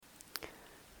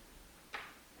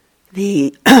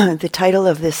The, the title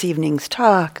of this evening's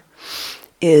talk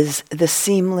is The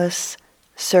Seamless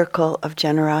Circle of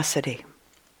Generosity.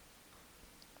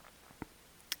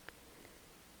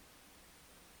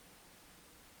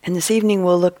 And this evening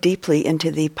we'll look deeply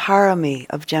into the parami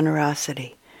of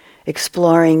generosity,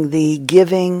 exploring the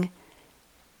giving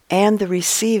and the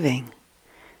receiving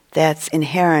that's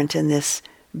inherent in this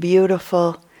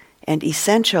beautiful and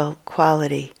essential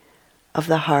quality of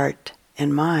the heart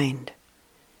and mind.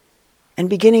 And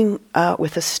beginning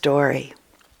with a story.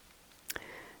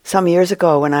 Some years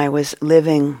ago when I was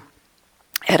living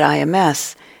at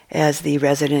IMS as the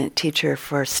resident teacher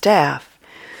for staff,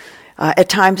 at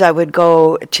times I would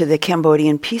go to the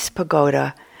Cambodian Peace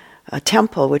Pagoda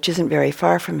temple, which isn't very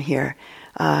far from here,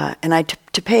 and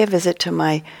to pay a visit to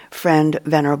my friend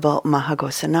Venerable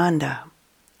Mahagosananda.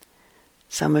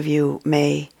 Some of you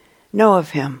may know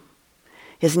of him.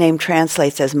 His name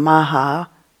translates as Maha,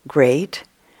 great,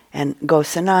 and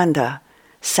Gosananda,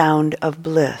 sound of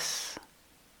bliss.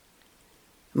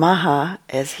 Maha,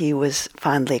 as he was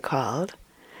fondly called,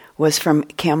 was from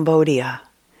Cambodia,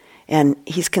 and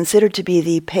he's considered to be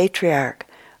the patriarch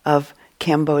of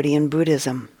Cambodian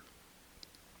Buddhism.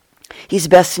 He's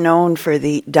best known for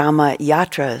the Dhamma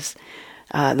Yatras,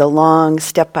 the long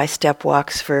step-by-step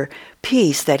walks for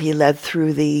peace that he led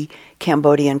through the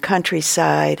Cambodian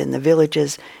countryside and the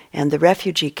villages and the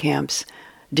refugee camps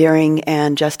during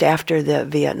and just after the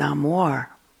Vietnam War.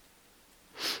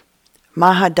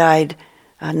 Maha died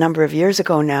a number of years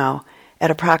ago now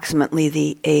at approximately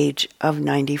the age of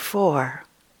 94.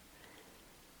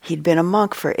 He'd been a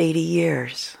monk for 80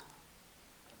 years.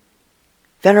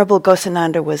 Venerable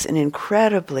Gosananda was an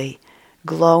incredibly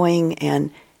glowing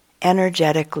and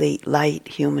energetically light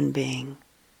human being.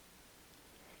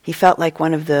 He felt like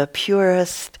one of the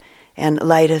purest and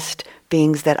lightest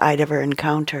beings that I'd ever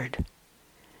encountered.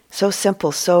 So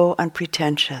simple, so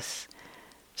unpretentious,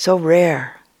 so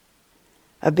rare.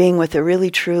 A being with a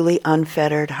really truly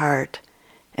unfettered heart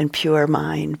and pure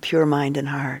mind and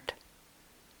heart.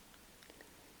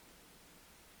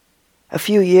 A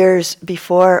few years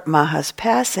before Maha's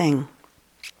passing,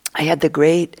 I had the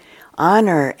great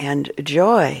honor and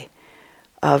joy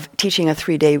of teaching a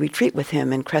 3-day retreat with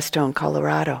him in Crestone,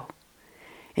 Colorado.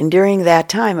 And during that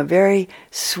time, a very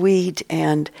sweet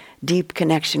and deep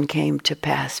connection came to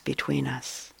pass between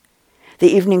us. The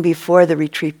evening before the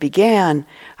retreat began,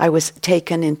 I was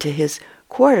taken into his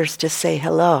quarters to say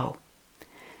hello.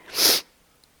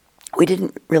 We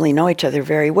didn't really know each other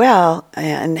very well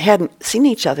and hadn't seen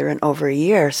each other in over a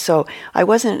year, so I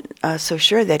wasn't so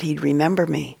sure that he'd remember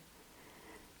me.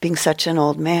 Being such an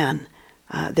old man,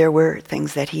 there were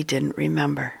things that he didn't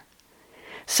remember.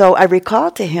 So I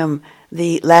recalled to him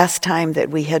the last time that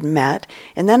we had met,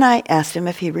 and then I asked him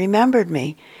if he remembered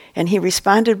me, and he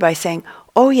responded by saying,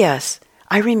 "Oh yes,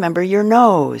 I remember your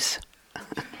nose."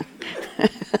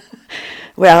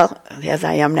 Well, as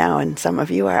I am now, and some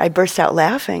of you are, I burst out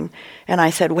laughing, and I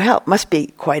said, "Well, it must be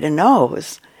quite a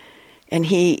nose." And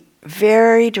he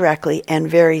very directly and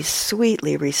very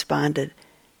sweetly responded,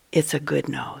 "It's a good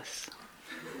nose."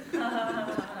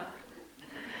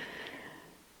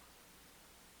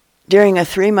 During a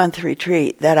 3-month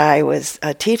retreat that I was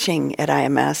teaching at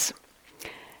IMS,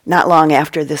 not long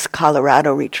after this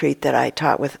Colorado retreat that I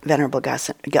taught with Venerable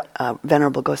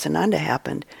Gosananda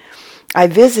happened, I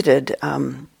visited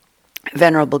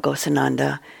Venerable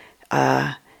Gosananda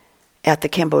at the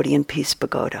Cambodian Peace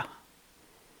Pagoda.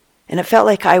 And it felt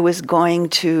like I was going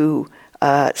to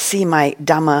see my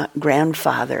Dhamma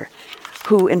grandfather,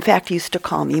 who in fact used to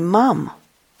call me Mum.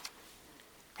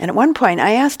 And at one point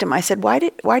I asked him, I said, why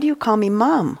do you call me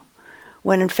Mum?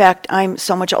 When in fact I'm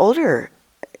so much older,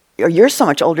 or you're so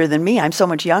much older than me, I'm so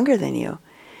much younger than you.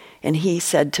 And he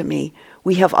said to me,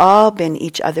 "We have all been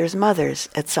each other's mothers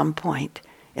at some point,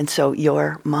 and so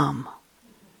you're Mum."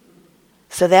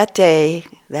 So that day,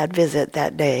 that visit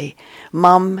that day,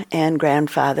 Mum and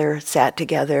grandfather sat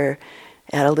together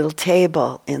at a little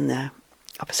table in a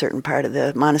certain part of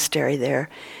the monastery there,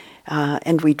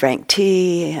 and we drank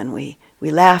tea, and we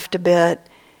laughed a bit,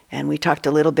 and we talked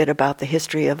a little bit about the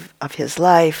history of his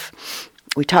life.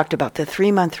 We talked about the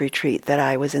 3-month retreat that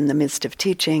I was in the midst of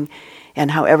teaching,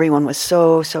 and how everyone was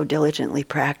so diligently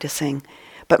practicing.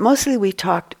 But mostly we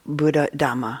talked Buddha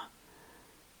Dhamma.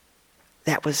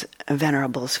 That was a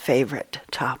Venerable's favorite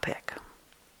topic.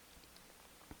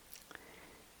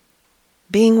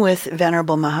 Being with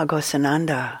Venerable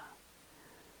Mahagosananda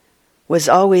was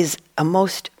always a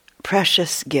most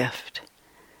precious gift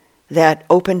that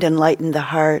opened and lightened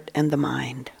the heart and the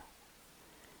mind.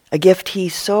 A gift he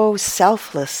so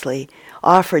selflessly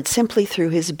offered simply through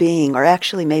his being, or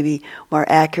actually maybe more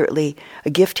accurately, a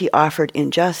gift he offered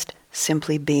in just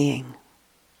simply being.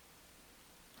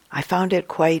 I found it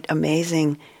quite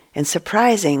amazing and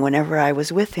surprising whenever I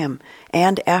was with him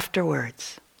and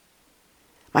afterwards.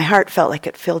 My heart felt like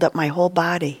it filled up my whole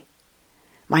body,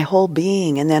 my whole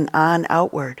being, and then on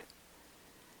outward.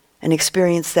 An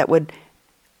experience that would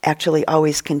actually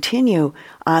always continue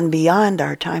on beyond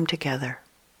our time together.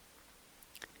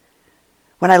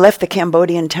 When I left the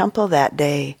Cambodian temple that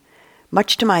day,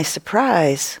 much to my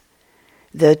surprise,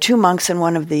 the two monks and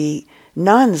one of the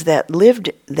nuns that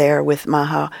lived there with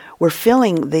Maha were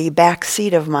filling the back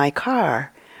seat of my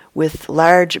car with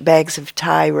large bags of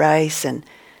Thai rice and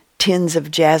tins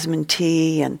of jasmine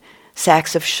tea and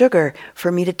sacks of sugar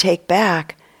for me to take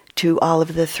back to all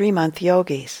of the 3-month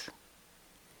yogis.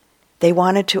 They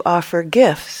wanted to offer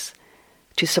gifts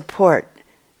to support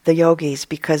the yogis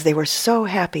because they were so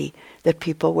happy that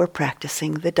people were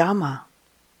practicing the Dhamma.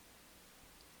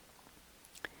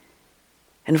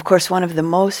 And of course, one of the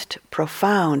most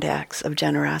profound acts of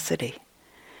generosity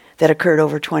that occurred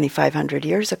over 2,500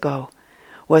 years ago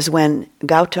was when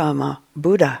Gautama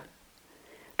Buddha,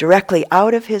 directly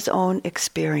out of his own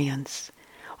experience,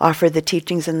 offered the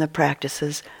teachings and the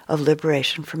practices of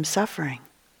liberation from suffering.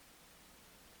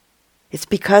 It's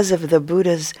because of the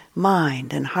Buddha's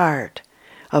mind and heart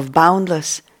of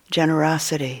boundless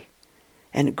generosity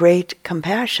and great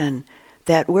compassion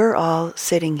that we're all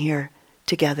sitting here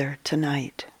together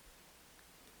tonight.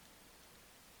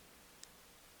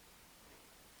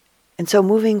 And so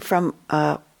moving from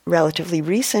a relatively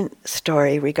recent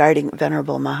story regarding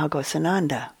Venerable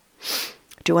Mahaghosananda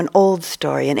to an old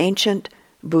story, an ancient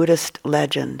Buddhist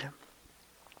legend,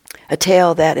 a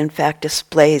tale that in fact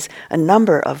displays a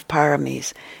number of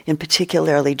paramis, in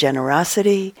particularly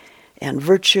generosity and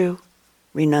virtue,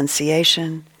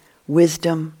 renunciation,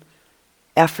 wisdom,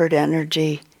 effort,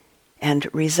 energy, and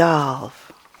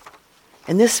resolve.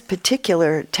 And this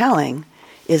particular telling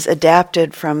is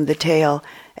adapted from the tale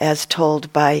as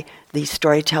told by the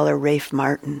storyteller Rafe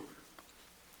Martin.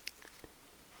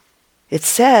 It's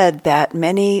said that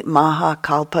many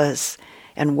Mahakalpas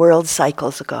and world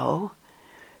cycles ago,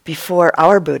 before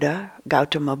our Buddha,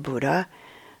 Gautama Buddha,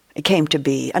 came to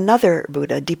be, another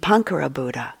Buddha, Dipankara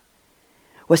Buddha,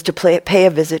 was to pay a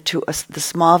visit to the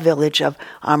small village of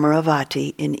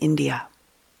Amaravati in India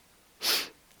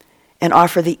and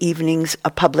offer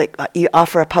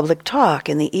a public talk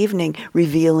in the evening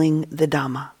revealing the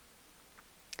Dhamma.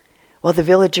 Well, the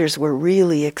villagers were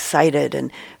really excited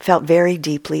and felt very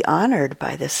deeply honored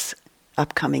by this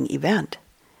upcoming event.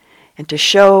 And to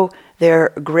show their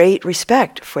great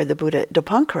respect for the Buddha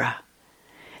Dipankara,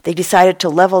 they decided to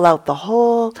level out the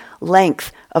whole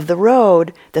length of the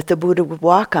road that the Buddha would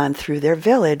walk on through their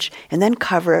village and then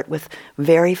cover it with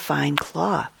very fine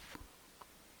cloth.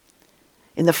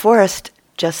 In the forest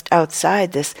just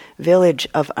outside this village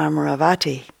of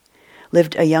Amaravati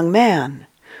lived a young man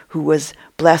who was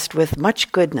blessed with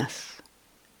much goodness,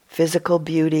 physical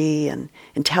beauty and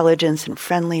intelligence and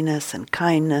friendliness and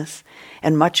kindness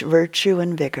and much virtue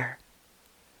and vigor.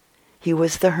 He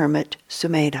was the hermit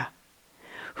Sumedha,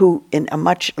 who in a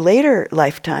much later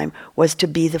lifetime was to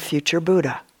be the future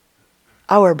Buddha,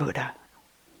 our Buddha.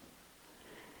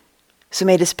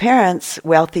 Sumedha's parents,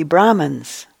 wealthy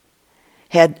Brahmins,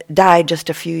 had died just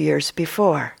a few years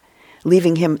before,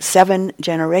 leaving him 7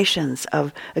 generations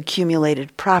of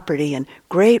accumulated property and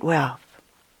great wealth.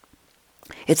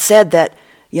 It's said that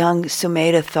young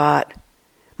Sumedha thought,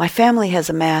 "My family has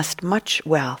amassed much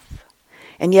wealth,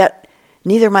 and yet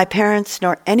neither my parents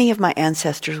nor any of my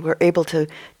ancestors were able to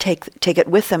take it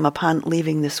with them upon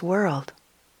leaving this world.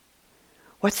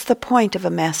 What's the point of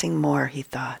amassing more?" he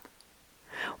thought.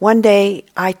 "One day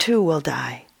I too will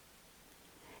die.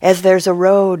 As there's a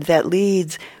road that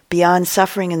leads beyond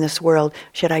suffering in this world,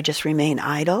 should I just remain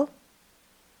idle?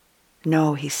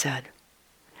 No," he said.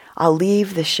 "I'll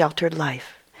leave this sheltered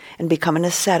life and become an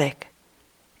ascetic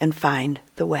and find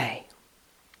the way."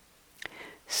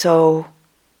 So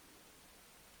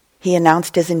he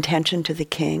announced his intention to the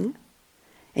king,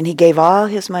 and he gave all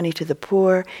his money to the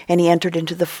poor, and he entered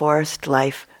into the forest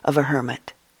life of a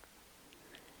hermit,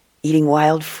 eating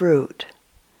wild fruit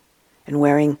and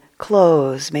wearing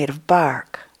clothes made of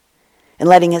bark, and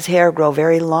letting his hair grow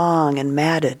very long and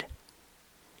matted.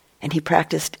 And he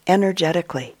practiced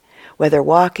energetically, whether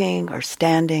walking or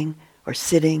standing or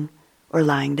sitting or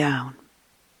lying down.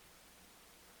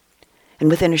 And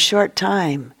within a short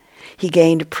time, he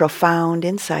gained profound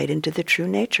insight into the true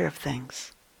nature of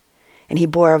things. And he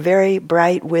bore a very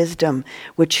bright wisdom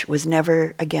which was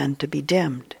never again to be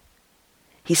dimmed.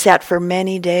 He sat for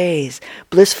many days,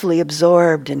 blissfully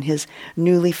absorbed in his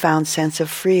newly found sense of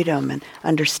freedom and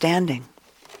understanding.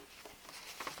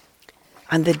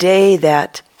 On the day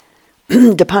that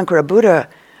Dipankara Buddha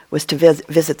was to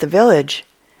visit the village,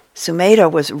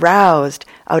 Sumedha was roused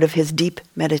out of his deep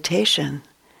meditation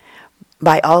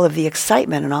by all of the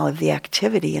excitement and all of the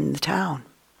activity in the town.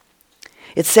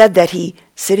 It's said that he,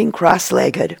 sitting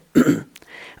cross-legged,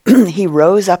 he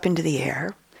rose up into the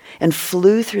air and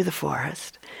flew through the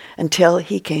forest until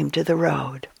he came to the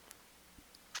road.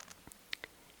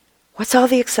 What's all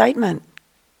the excitement?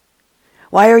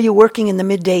 Why are you working in the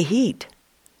midday heat?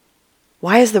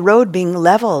 Why is the road being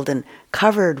leveled and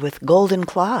covered with golden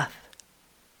cloth?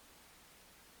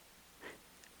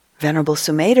 Venerable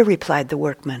Sumedha, replied the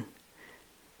workman,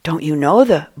 don't you know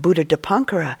the Buddha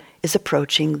Dipankara is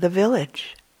approaching the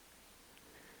village?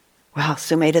 Well,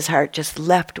 Sumedha's heart just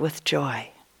leapt with joy.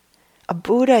 A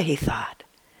Buddha, he thought.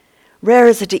 Rare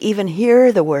is it to even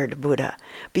hear the word Buddha.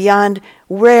 Beyond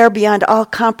all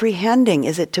comprehending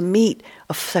is it to meet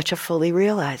such a fully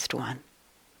realized one.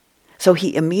 So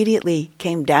he immediately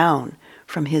came down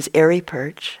from his airy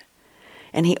perch,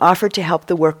 and he offered to help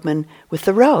the workman with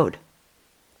the road,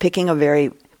 picking a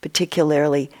very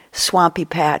particularly swampy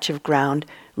patch of ground,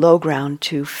 low ground,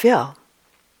 to fill.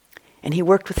 And he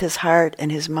worked with his heart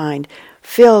and his mind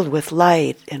filled with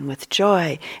light and with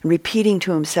joy, and repeating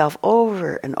to himself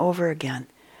over and over again,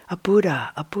 a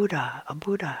Buddha, a Buddha, a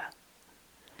Buddha.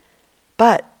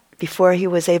 But before he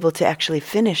was able to actually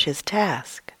finish his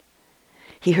task,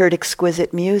 he heard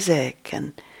exquisite music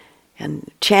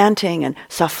and chanting and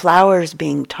saw flowers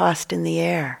being tossed in the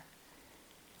air.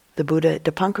 The Buddha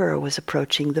Dipankara was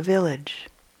approaching the village.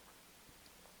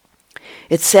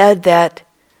 It's said that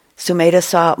Sumedha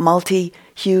saw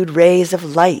multi-hued rays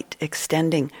of light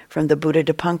extending from the Buddha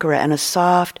Dipankara and a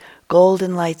soft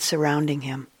golden light surrounding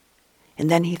him. And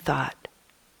then he thought,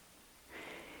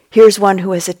 here's one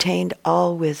who has attained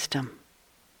all wisdom.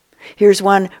 Here's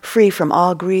one free from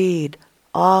all greed,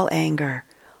 all anger,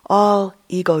 all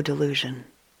ego delusion.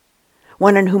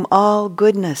 One in whom all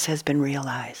goodness has been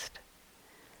realized.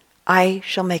 I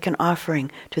shall make an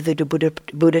offering to the Buddha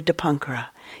Dipankara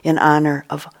in honor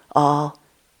of all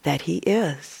that he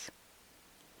is.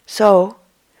 So,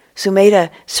 Sumedha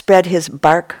spread his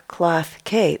bark cloth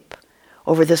cape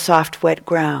over the soft wet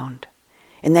ground,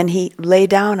 and then he lay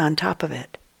down on top of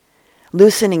it,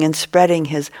 loosening and spreading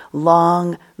his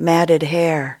long matted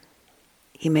hair.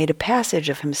 He made a passage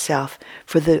of himself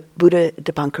for the Buddha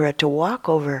Dipankara to walk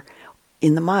over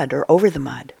in the mud or over the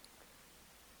mud.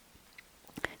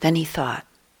 Then he thought,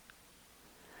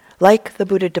 like the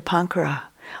Buddha Dipankara,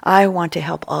 I want to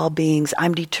help all beings.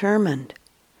 I'm determined.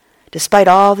 Despite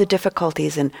all the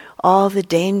difficulties and all the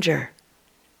danger,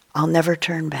 I'll never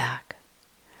turn back.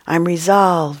 I'm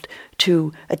resolved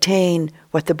to attain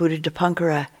what the Buddha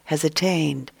Dipankara has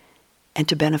attained and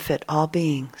to benefit all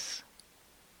beings.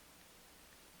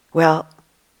 Well,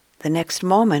 the next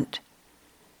moment,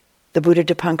 the Buddha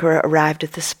Dipankara arrived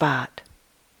at the spot.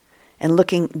 And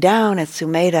looking down at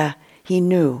Sumedha, he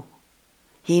knew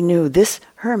this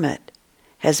hermit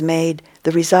has made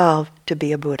the resolve to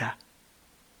be a Buddha.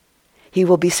 He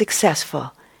will be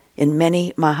successful in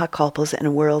many Mahakalpas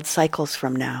and world cycles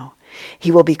from now.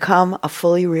 He will become a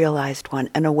fully realized one,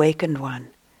 an awakened one,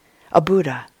 a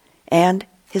Buddha, and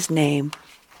his name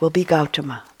will be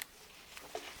Gautama.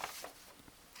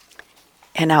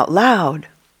 And out loud,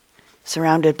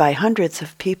 surrounded by hundreds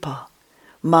of people,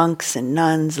 monks and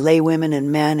nuns, laywomen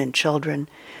and men and children,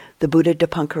 the Buddha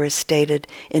Dipankara stated,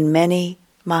 in many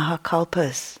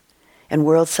Mahakalpas and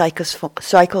world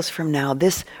cycles from now,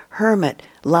 this hermit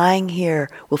lying here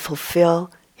will fulfill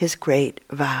his great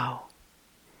vow.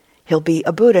 He'll be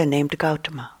a Buddha named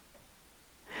Gautama.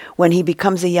 When he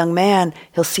becomes a young man,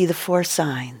 he'll see the 4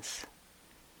 signs: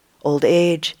 old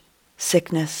age,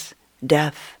 sickness,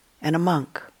 death, and a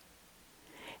monk.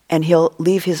 And he'll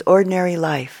leave his ordinary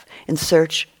life in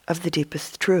search of the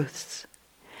deepest truths.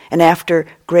 And after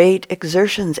great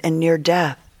exertions and near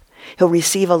death, he'll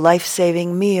receive a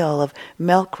life-saving meal of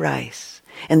milk rice.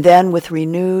 And then with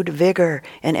renewed vigor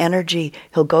and energy,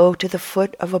 he'll go to the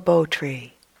foot of a bo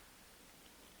tree,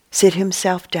 sit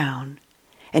himself down,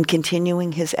 and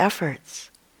continuing his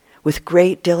efforts, with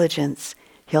great diligence,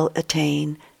 he'll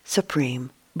attain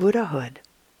supreme Buddhahood.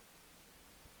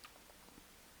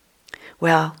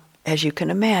 Well, as you can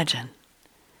imagine,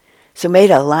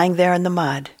 Sumedha, lying there in the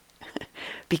mud,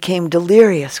 became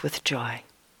delirious with joy.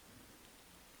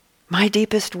 My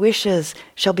deepest wishes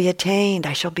shall be attained.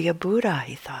 I shall be a Buddha,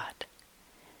 he thought.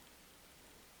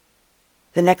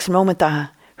 The next moment, the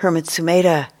hermit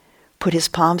Sumedha put his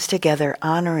palms together,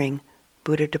 honoring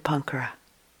Buddha Dipankara.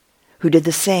 who did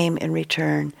the same in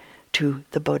return to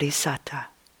the Bodhisattva.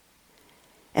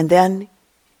 And then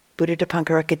Buddha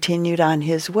Dipankara continued on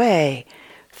his way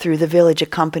through the village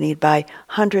accompanied by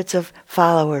hundreds of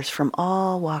followers from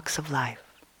all walks of life.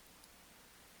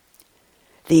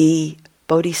 The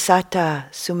Bodhisattva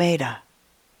Sumedha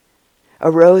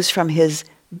arose from his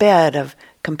bed of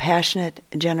compassionate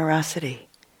generosity,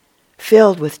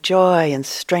 filled with joy and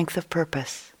strength of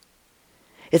purpose.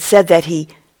 It's said that he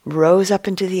rose up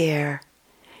into the air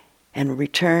and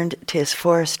returned to his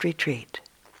forest retreat,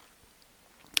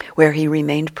 where he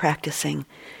remained practicing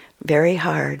very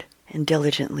hard and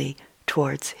diligently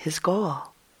towards his goal.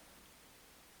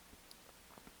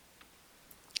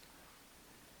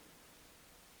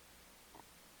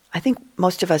 I think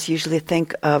most of us usually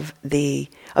think of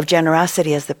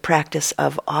generosity as the practice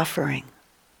of offering.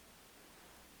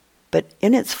 But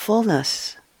in its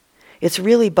fullness, it's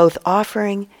really both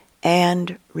offering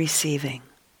and receiving.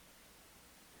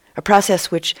 A process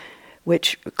which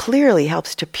clearly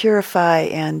helps to purify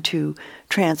and to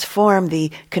transform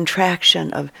the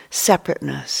contraction of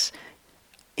separateness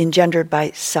engendered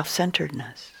by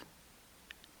self-centeredness.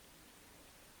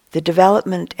 The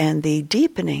development and the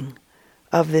deepening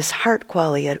of this heart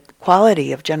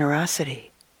quality of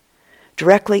generosity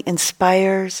directly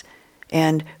inspires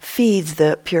and feeds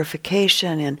the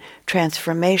purification and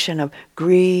transformation of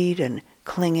greed and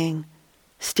clinging,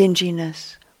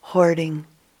 stinginess, hoarding,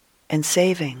 and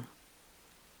saving.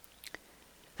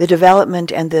 The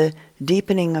development and the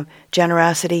deepening of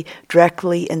generosity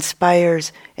directly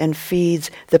inspires and feeds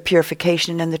the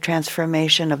purification and the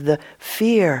transformation of the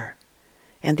fear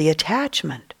and the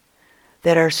attachment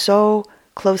that are so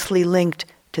closely linked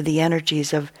to the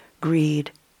energies of greed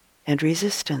and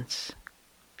resistance.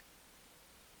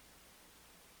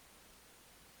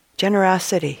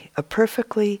 Generosity, a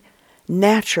perfectly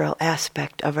natural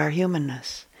aspect of our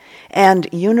humanness, and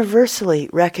universally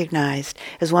recognized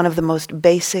as one of the most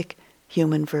basic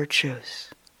human virtues.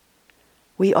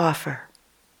 We offer,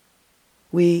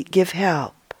 we give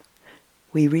help,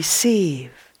 we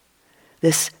receive,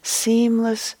 this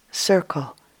seamless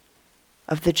circle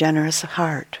of the generous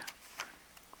heart.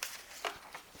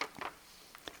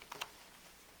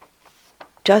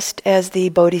 Just as the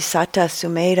Bodhisattva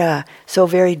Sumedha so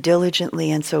very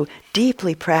diligently and so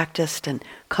deeply practiced and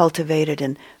cultivated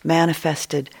and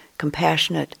manifested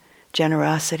compassionate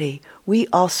generosity, we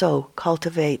also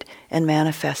cultivate and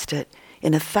manifest it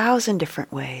in 1,000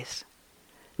 different ways,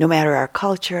 no matter our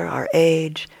culture, our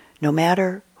age, no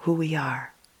matter who we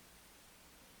are.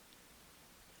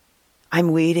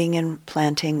 I'm weeding and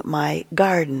planting my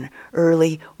garden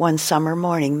early one summer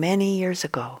morning many years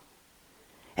ago.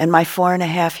 And my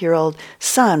 4.5-year-old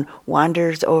son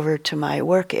wanders over to my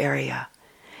work area.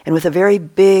 And with a very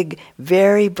big,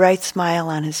 very bright smile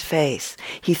on his face,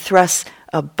 he thrusts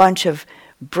a bunch of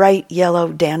bright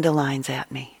yellow dandelions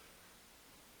at me.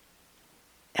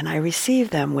 And I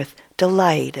receive them with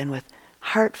delight and with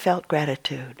heartfelt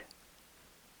gratitude.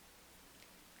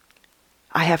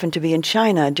 I happened to be in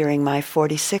China during my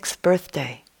 46th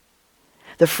birthday.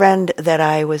 The friend that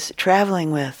I was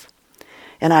traveling with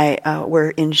and I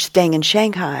were staying in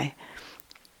Shanghai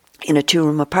in a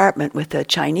 2-room apartment with a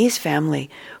Chinese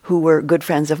family who were good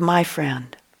friends of my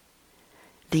friend.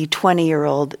 The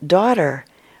 20-year-old daughter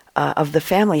of the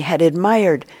family had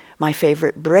admired my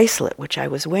favorite bracelet, which I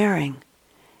was wearing.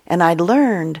 And I'd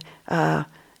learned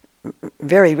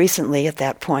very recently at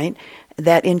that point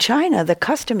that in China the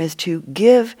custom is to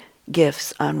give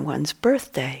gifts on one's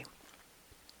birthday.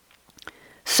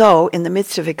 So, in the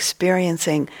midst of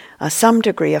experiencing some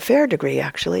degree, a fair degree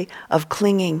actually, of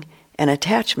clinging and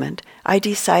attachment, I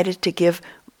decided to give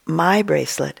my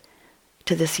bracelet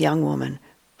to this young woman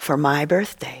for my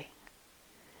birthday.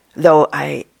 Though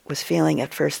I was feeling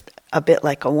at first a bit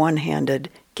like a one-handed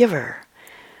giver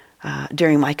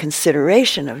during my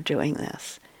consideration of doing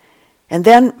this. And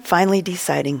then finally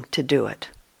deciding to do it.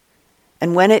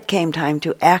 And when it came time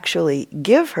to actually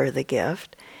give her the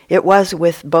gift, it was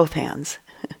with both hands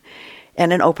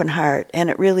and an open heart. And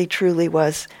it really truly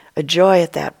was a joy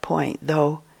at that point,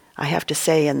 though I have to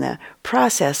say in the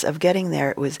process of getting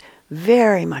there, it was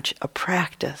very much a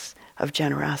practice of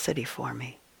generosity for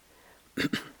me.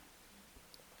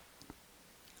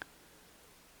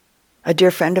 A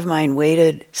dear friend of mine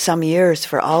waited some years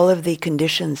for all of the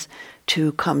conditions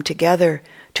to come together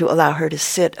to allow her to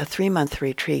sit a 3-month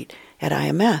retreat at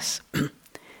IMS.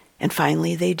 And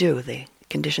finally they do. The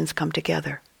conditions come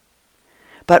together.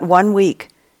 But 1 week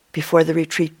before the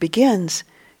retreat begins,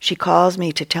 she calls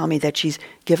me to tell me that she's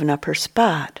given up her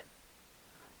spot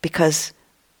because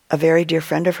a very dear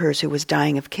friend of hers who was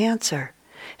dying of cancer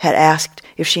had asked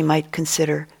if she might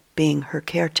consider being her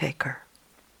caretaker.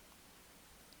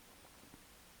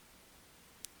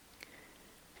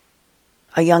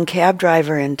 A young cab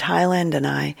driver in Thailand and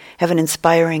I have an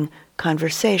inspiring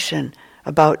conversation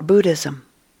about Buddhism.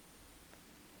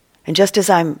 And just as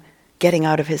I'm getting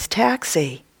out of his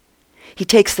taxi, he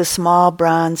takes the small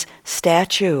bronze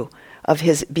statue of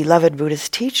his beloved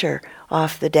Buddhist teacher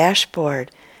off the dashboard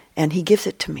and he gives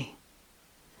it to me.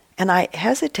 And I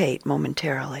hesitate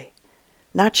momentarily,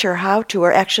 not sure how to,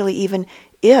 or actually even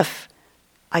if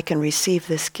I can receive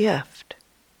this gift.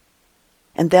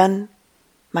 And then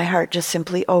my heart just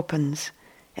simply opens,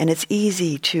 and it's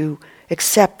easy to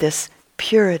accept this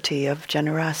purity of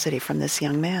generosity from this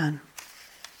young man.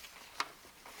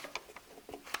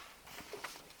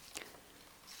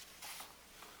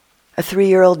 A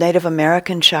 3-year-old Native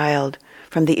American child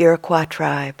from the Iroquois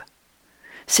tribe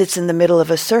sits in the middle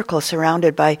of a circle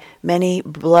surrounded by many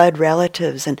blood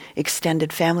relatives and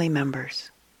extended family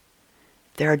members.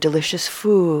 There are delicious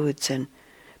foods and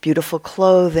beautiful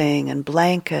clothing and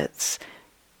blankets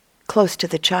close to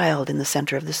the child in the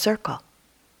center of the circle.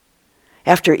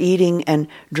 After eating and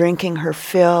drinking her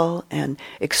fill and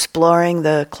exploring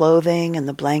the clothing and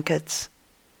the blankets,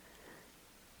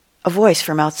 a voice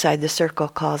from outside the circle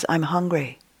calls, "I'm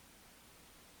hungry.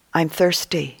 I'm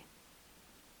thirsty."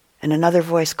 And another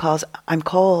voice calls, "I'm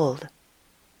cold."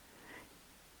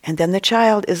 And then the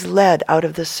child is led out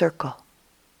of the circle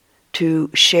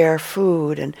to share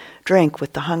food and drink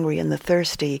with the hungry and the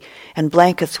thirsty and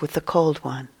blankets with the cold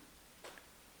one.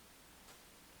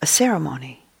 A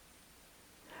ceremony,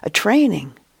 a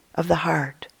training of the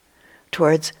heart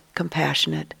towards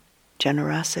compassionate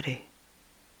generosity.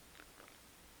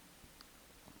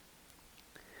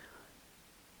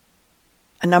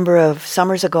 A number of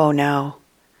summers ago now,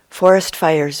 forest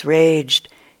fires raged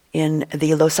in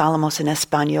the Los Alamos and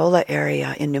Española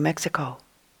area in New Mexico,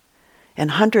 and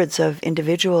hundreds of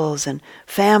individuals and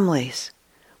families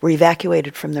were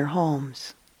evacuated from their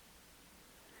homes.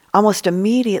 Almost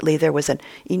immediately there was an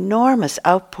enormous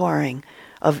outpouring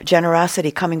of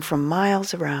generosity coming from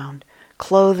miles around,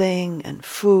 clothing and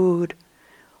food,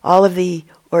 all of the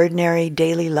ordinary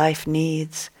daily life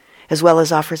needs, as well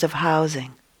as offers of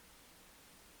housing.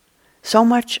 So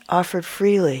much offered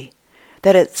freely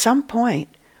that at some point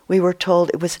we were told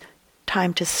it was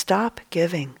time to stop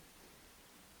giving,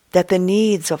 that the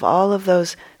needs of all of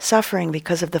those suffering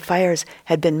because of the fires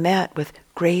had been met with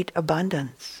great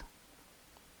abundance.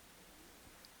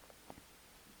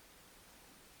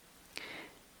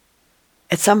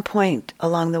 At some point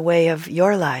along the way of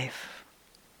your life,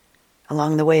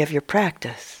 along the way of your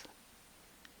practice,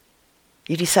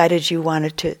 you decided you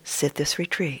wanted to sit this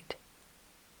retreat.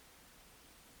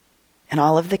 And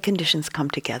all of the conditions come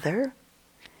together.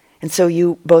 And so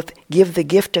you both give the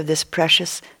gift of this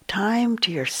precious time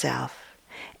to yourself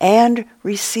and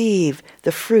receive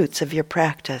the fruits of your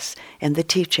practice and the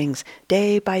teachings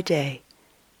day by day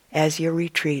as your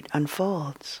retreat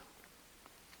unfolds.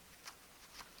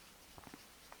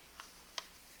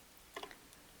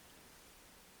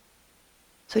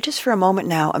 So just for a moment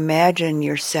now, imagine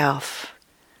yourself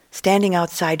standing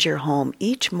outside your home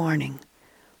each morning,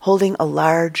 holding a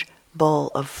large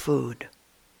bowl of food.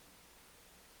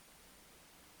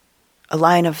 A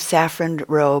line of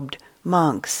saffron-robed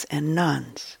monks and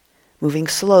nuns moving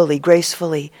slowly,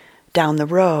 gracefully down the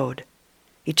road,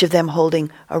 each of them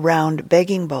holding a round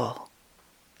begging bowl,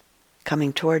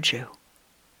 coming towards you.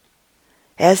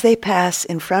 As they pass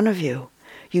in front of you,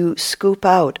 you scoop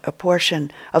out a portion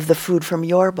of the food from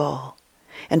your bowl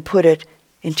and put it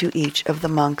into each of the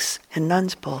monks' and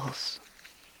nuns' bowls.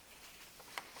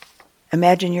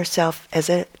 Imagine yourself as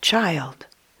a child,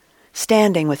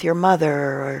 standing with your mother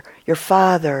or your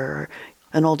father or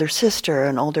an older sister or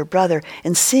an older brother,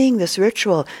 and seeing this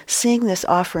ritual, seeing this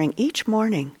offering each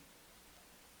morning,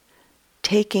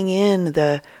 taking in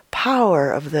the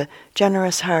power of the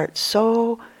generous heart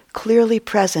so clearly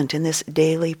present in this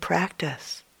daily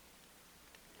practice.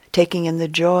 Taking in the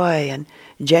joy and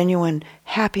genuine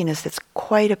happiness that's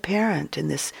quite apparent in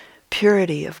this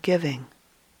purity of giving.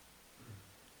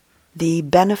 The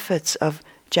benefits of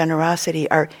generosity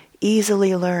are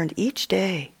easily learned each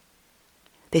day.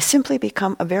 They simply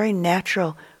become a very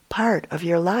natural part of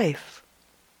your life.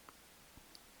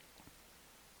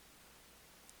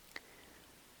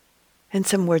 And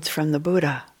some words from the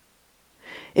Buddha.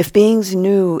 If beings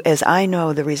knew as I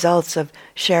know the results of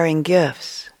sharing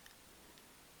gifts,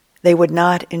 they would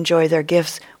not enjoy their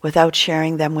gifts without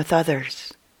sharing them with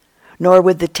others, nor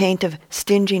would the taint of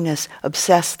stinginess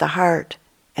obsess the heart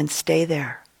and stay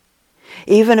there.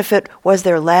 Even if it was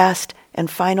their last and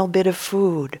final bit of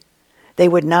food, they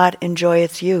would not enjoy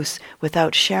its use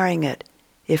without sharing it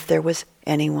if there was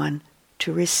anyone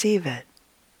to receive it.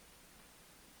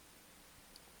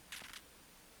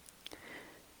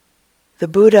 The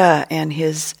Buddha and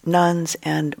his nuns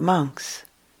and monks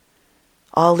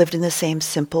all lived in the same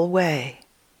simple way,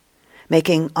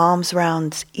 making alms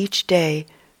rounds each day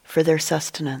for their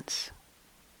sustenance.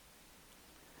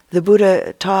 The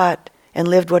Buddha taught and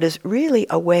lived what is really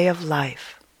a way of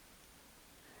life.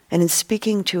 And in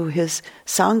speaking to his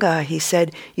Sangha, he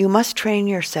said, "You must train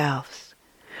yourselves.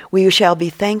 We shall be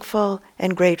thankful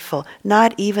and grateful.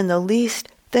 Not even the least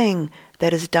thing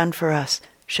that is done for us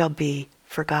shall be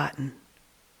forgotten."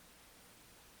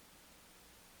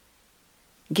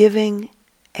 Giving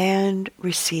and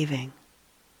receiving.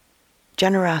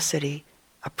 Generosity,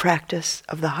 a practice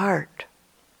of the heart.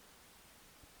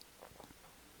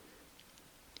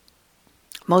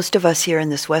 Most of us here in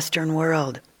this Western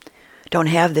world don't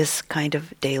have this kind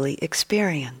of daily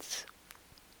experience.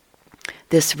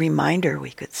 This reminder,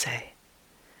 we could say.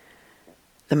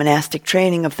 The monastic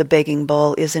training of the begging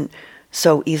bowl isn't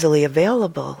so easily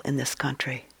available in this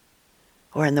country,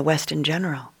 or in the West in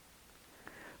general,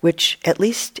 which, at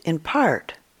least in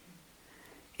part,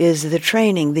 is the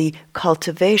training, the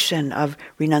cultivation of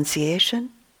renunciation,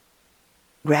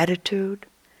 gratitude,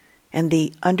 and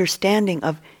the understanding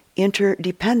of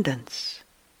interdependence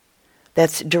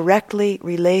that's directly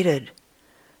related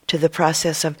to the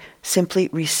process of simply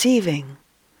receiving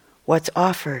what's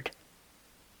offered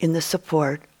in the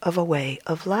support of a way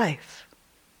of life.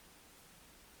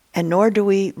 And nor do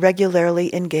we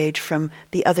regularly engage from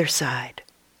the other side,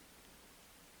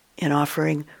 in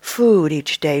offering food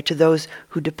each day to those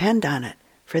who depend on it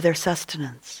for their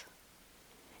sustenance.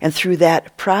 And through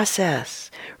that process,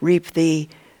 reap the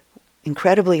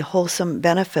incredibly wholesome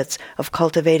benefits of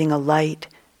cultivating a light,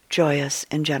 joyous,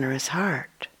 and generous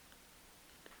heart.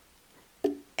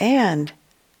 And,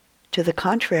 to the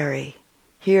contrary,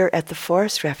 here at the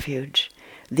Forest Refuge,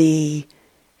 the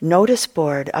notice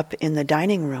board up in the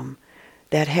dining room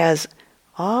that has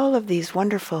all of these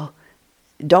wonderful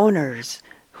donors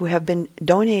who have been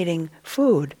donating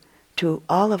food to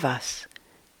all of us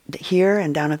here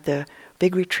and down at the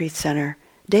big retreat center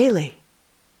daily,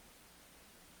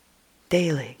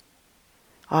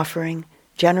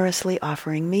 generously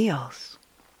offering meals.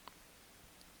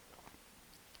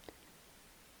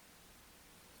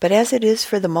 But as it is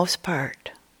for the most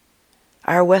part,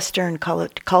 our Western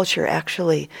culture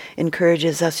actually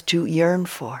encourages us to yearn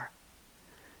for,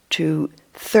 to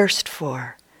thirst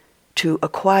for, to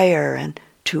acquire and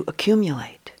to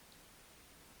accumulate.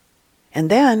 And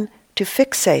then to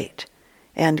fixate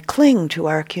and cling to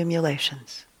our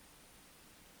accumulations.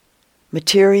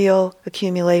 Material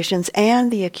accumulations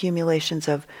and the accumulations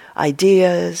of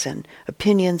ideas and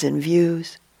opinions and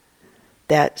views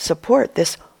that support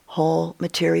this whole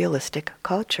materialistic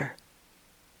culture.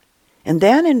 And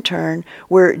then in turn,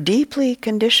 we're deeply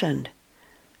conditioned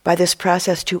by this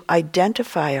process to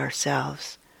identify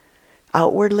ourselves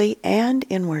outwardly and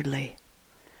inwardly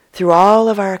through all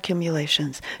of our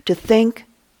accumulations, to think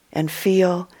and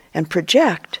feel and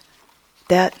project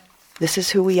that this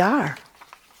is who we are.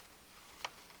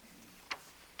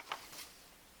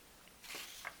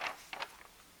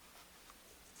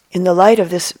 In the light of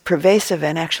this pervasive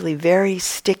and actually very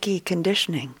sticky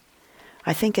conditioning,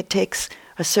 I think it takes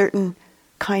a certain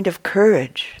kind of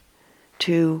courage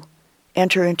to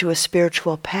enter into a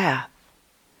spiritual path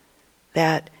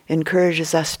that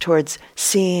encourages us towards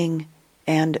seeing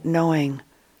and knowing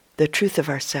the truth of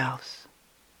ourselves.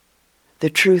 The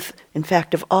truth, in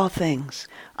fact, of all things,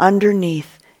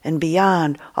 underneath and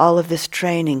beyond all of this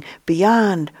training,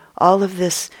 beyond all of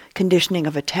this conditioning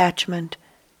of attachment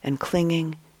and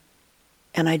clinging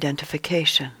and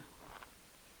identification.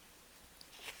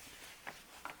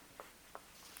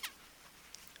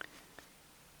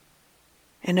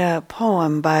 In a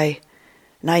poem by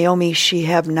Naomi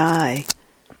Shihab Nye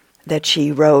that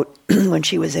she wrote when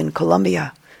she was in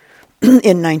Colombia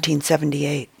in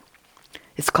 1978,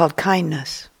 it's called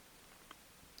Kindness.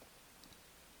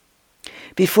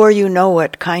 Before you know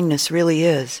what kindness really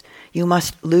is, you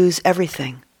must lose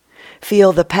everything.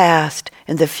 Feel the past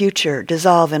and the future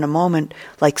dissolve in a moment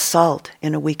like salt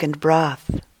in a weakened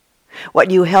broth. What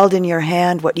you held in your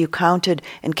hand, what you counted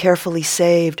and carefully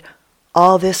saved,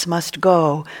 all this must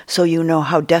go so you know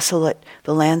how desolate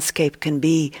the landscape can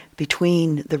be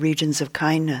between the regions of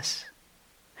kindness.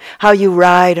 How you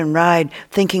ride and ride,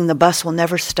 thinking the bus will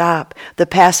never stop. The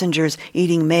passengers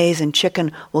eating maize and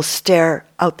chicken will stare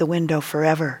out the window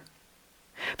forever.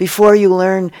 Before you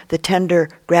learn the tender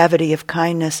gravity of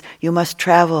kindness, you must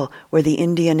travel where the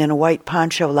Indian in a white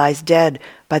poncho lies dead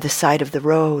by the side of the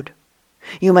road.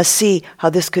 You must see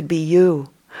how this could be you,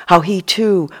 how he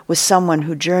too was someone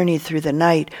who journeyed through the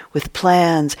night with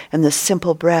plans and the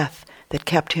simple breath that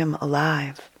kept him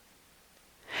alive.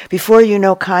 Before you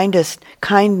know kindness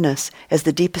as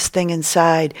the deepest thing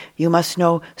inside, you must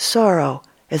know sorrow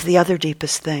as the other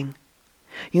deepest thing.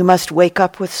 You must wake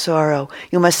up with sorrow.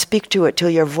 You must speak to it till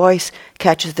your voice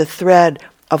catches the thread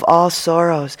of all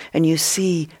sorrows and you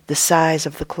see the size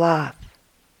of the cloth.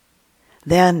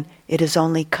 Then it is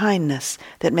only kindness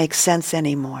that makes sense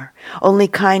anymore. Only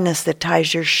kindness that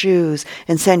ties your shoes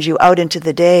and sends you out into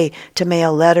the day to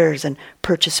mail letters and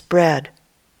purchase bread.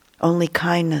 Only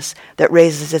kindness that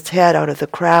raises its head out of the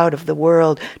crowd of the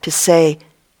world to say,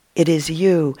 it is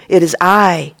you, it is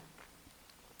I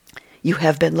you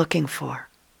have been looking for,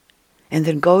 and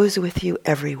then goes with you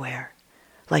everywhere,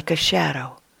 like a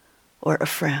shadow or a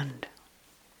friend.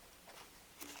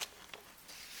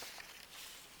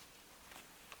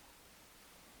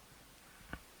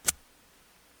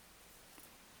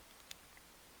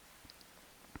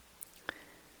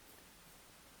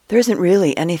 There isn't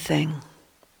really anything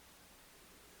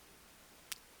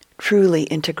truly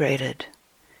integrated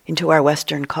into our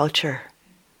Western culture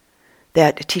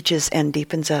that teaches and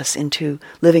deepens us into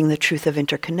living the truth of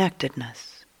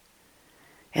interconnectedness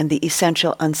and the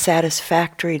essential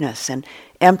unsatisfactoriness and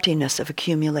emptiness of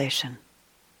accumulation.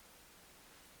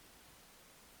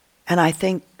 And I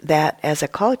think that as a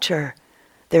culture,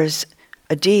 there's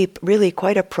a deep, really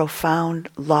quite a profound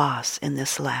loss in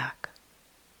this lack.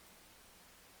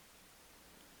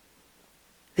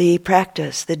 The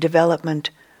practice, the development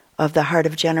of the heart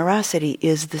of generosity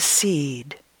is the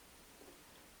seed,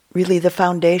 really the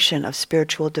foundation of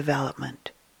spiritual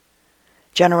development.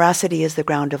 Generosity is the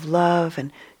ground of love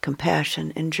and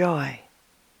compassion and joy.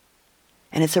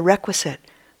 And it's a requisite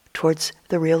towards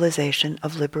the realization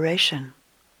of liberation.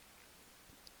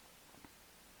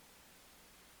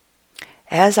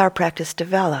 As our practice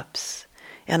develops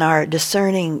and our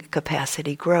discerning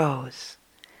capacity grows,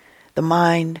 the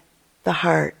mind, the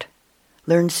heart,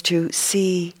 learns to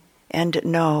see and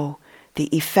know the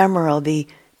ephemeral, the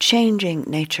changing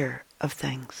nature of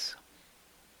things.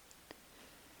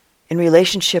 In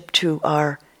relationship to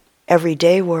our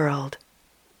everyday world,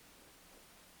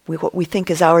 what we think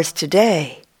is ours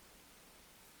today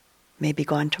may be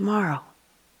gone tomorrow,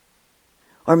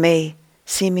 or may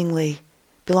seemingly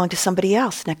belong to somebody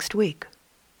else next week.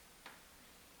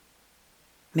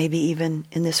 Maybe even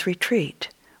in this retreat,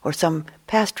 or some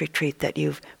past retreat that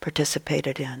you've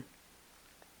participated in.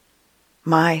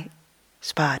 My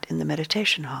spot in the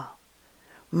meditation hall.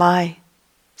 My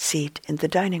seat in the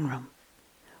dining room.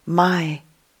 My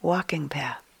walking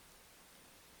path.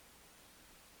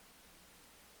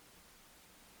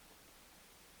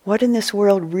 What in this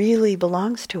world really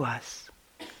belongs to us?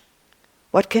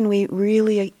 What can we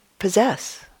really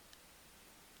possess?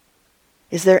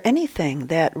 Is there anything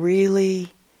that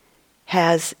really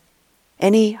has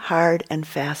any hard and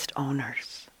fast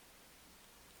owners?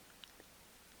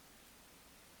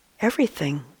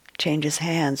 Everything changes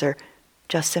hands or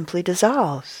just simply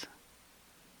dissolves.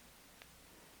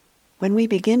 When we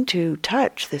begin to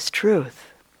touch this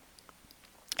truth,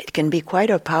 it can be quite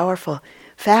a powerful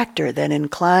factor that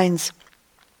inclines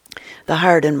the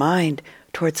heart and mind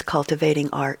towards cultivating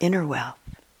our inner wealth.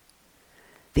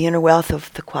 The inner wealth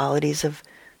of the qualities of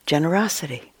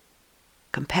generosity,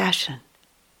 compassion,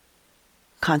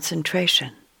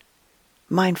 concentration,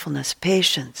 mindfulness,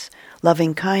 patience,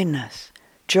 loving kindness,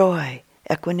 joy,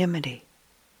 equanimity.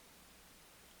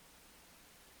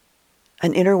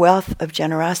 An inner wealth of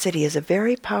generosity is a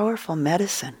very powerful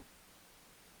medicine.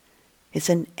 It's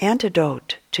an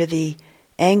antidote to the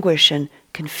anguish and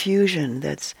confusion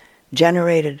that's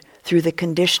generated through the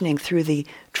conditioning, through the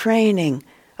training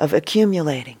of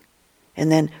accumulating,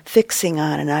 and then fixing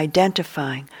on and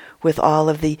identifying with all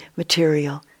of the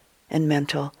material and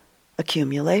mental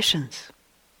accumulations.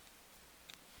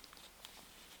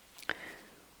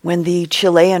 When the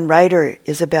Chilean writer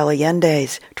Isabel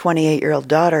Allende's 28-year-old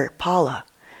daughter, Paula,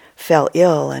 fell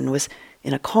ill and was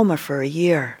in a coma for a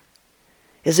year,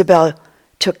 Isabel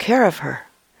took care of her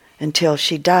until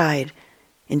she died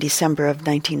in December of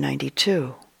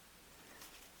 1992.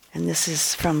 And this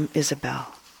is from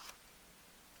Isabel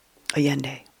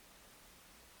Allende.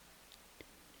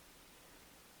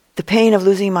 The pain of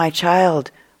losing my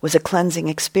child was a cleansing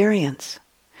experience.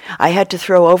 I had to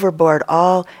throw overboard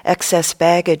all excess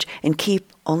baggage and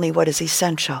keep only what is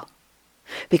essential.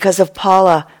 Because of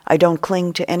Paula, I don't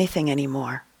cling to anything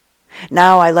anymore.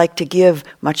 Now I like to give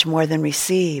much more than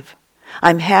receive.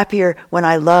 I'm happier when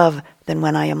I love than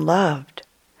when I am loved.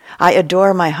 I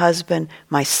adore my husband,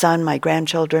 my son, my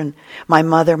grandchildren, my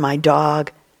mother, my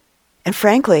dog. And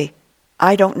frankly,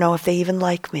 I don't know if they even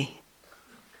like me.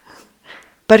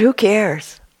 But who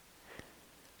cares?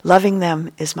 Loving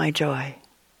them is my joy.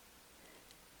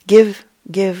 Give,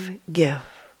 give, give.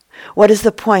 What is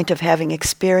the point of having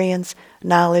experience,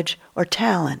 knowledge, or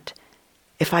talent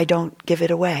if I don't give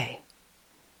it away?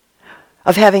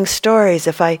 Of having stories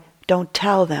if I don't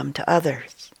tell them to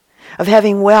others? Of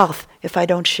having wealth if I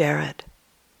don't share it?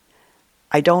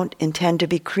 I don't intend to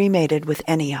be cremated with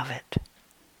any of it.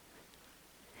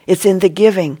 It's in the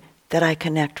giving that I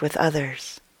connect with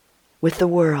others, with the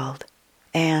world,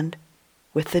 and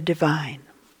with the divine.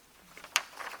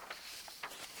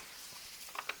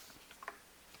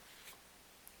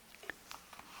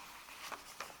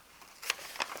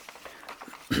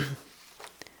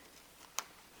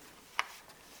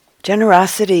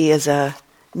 Generosity is a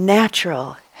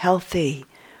natural, healthy,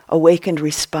 awakened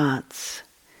response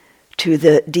to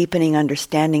the deepening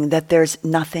understanding that there's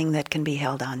nothing that can be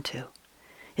held on to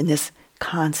in this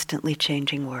constantly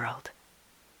changing world.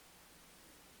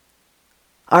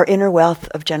 Our inner wealth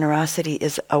of generosity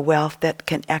is a wealth that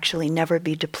can actually never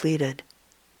be depleted.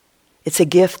 It's a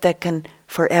gift that can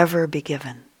forever be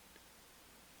given.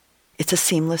 It's a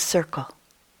seamless circle.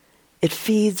 It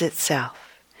feeds itself.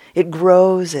 It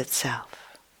grows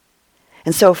itself.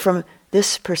 And so from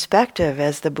this perspective,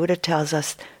 as the Buddha tells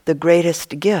us, the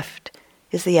greatest gift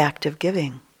is the act of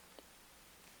giving.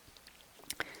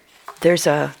 There's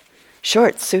a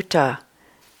short sutta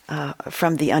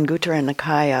from the Anguttara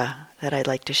Nikaya that I'd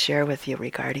like to share with you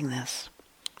regarding this.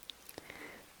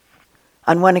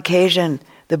 On one occasion,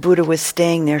 the Buddha was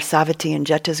staying near Savatthi and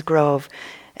Jeta's grove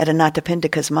at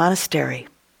Anathapindika's monastery.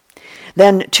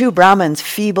 Then 2 Brahmins,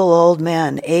 feeble old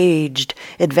men, aged,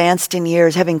 advanced in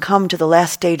years, having come to the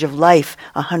last stage of life,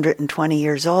 120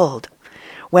 years old,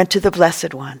 went to the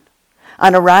Blessed One.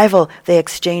 On arrival, they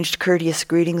exchanged courteous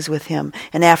greetings with him,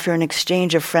 and after an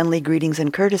exchange of friendly greetings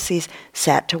and courtesies,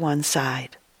 sat to one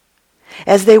side.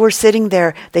 As they were sitting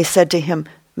there, they said to him,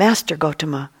 "Master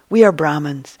Gotama, we are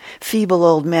Brahmins, feeble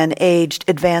old men, aged,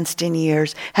 advanced in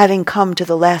years, having come to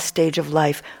the last stage of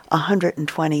life,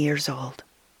 120 years old.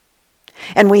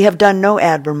 And we have done no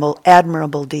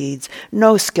admirable deeds,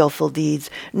 no skillful deeds,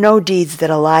 no deeds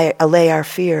that allay our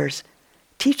fears.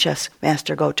 Teach us,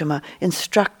 Master Gotama,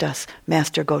 instruct us,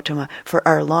 Master Gotama, for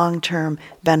our long-term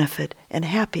benefit and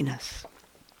happiness."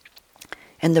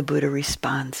 And the Buddha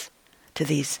responds to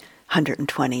these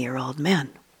 120-year-old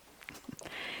men.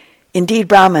 "Indeed,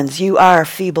 Brahmins, you are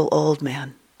feeble old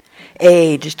men,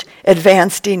 aged,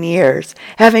 advanced in years,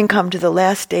 having come to the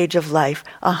last stage of life,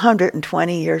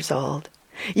 120 years old.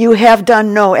 You have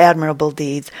done no admirable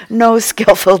deeds, no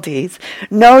skillful deeds,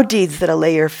 no deeds that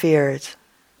allay your fears.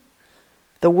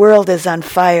 The world is on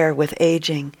fire with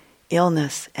aging,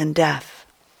 illness, and death.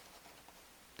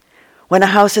 When a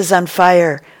house is on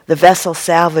fire, the vessel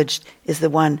salvaged is the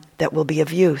one that will be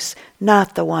of use,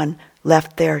 not the one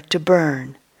left there to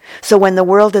burn. So when the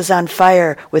world is on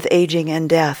fire with aging and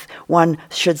death, one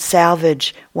should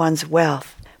salvage one's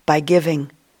wealth by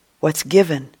giving. What's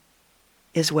given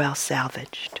is well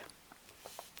salvaged,"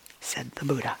 said the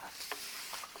Buddha.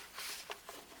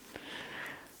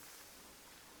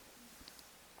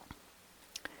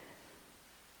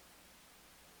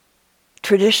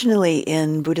 Traditionally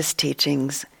in Buddhist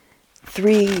teachings,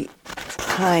 three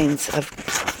kinds of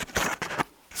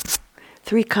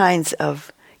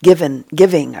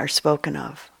giving are spoken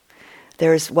of.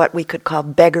 There's what we could call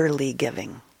beggarly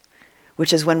giving,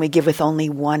 which is when we give with only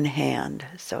one hand,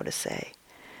 so to say,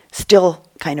 still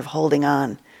kind of holding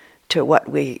on to what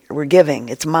we were giving.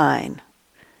 It's mine.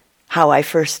 How I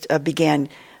first began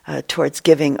towards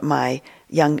giving my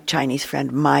young Chinese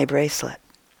friend my bracelet.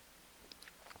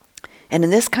 And in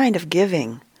this kind of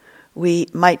giving, we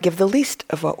might give the least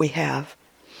of what we have.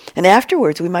 And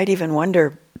afterwards, we might even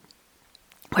wonder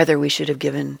whether we should have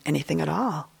given anything at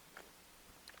all.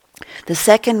 The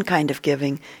second kind of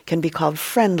giving can be called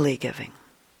friendly giving.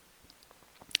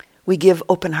 We give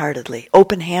open-heartedly,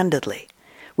 open-handedly,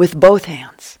 with both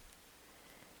hands.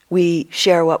 We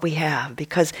share what we have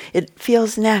because it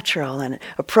feels natural and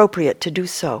appropriate to do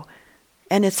so,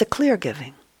 and it's a clear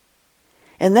giving.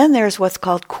 And then there's what's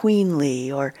called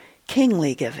queenly or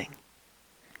kingly giving.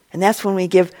 And that's when we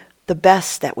give the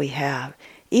best that we have,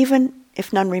 even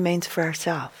if none remains for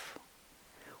ourselves.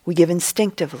 We give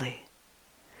instinctively.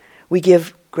 We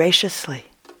give graciously.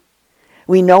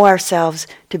 We know ourselves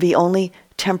to be only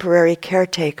temporary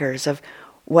caretakers of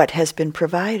what has been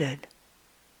provided.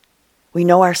 We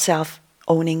know ourselves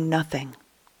owning nothing.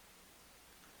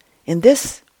 In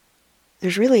this,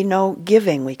 there's really no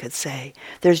giving, we could say.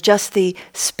 There's just the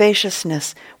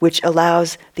spaciousness which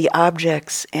allows the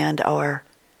objects and our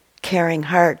caring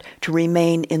heart to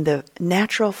remain in the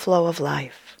natural flow of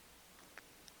life.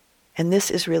 And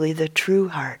this is really the true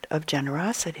heart of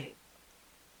generosity.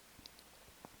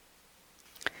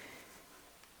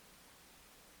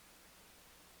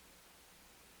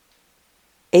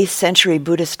 Eighth century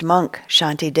Buddhist monk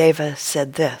Shantideva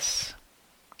said this: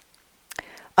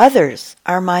 "Others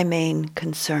are my main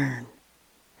concern.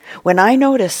 When I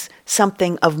notice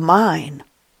something of mine,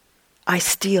 I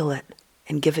steal it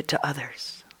and give it to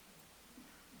others."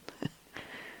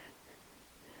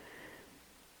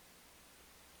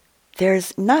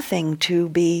 There's nothing to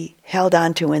be held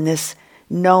onto in this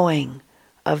knowing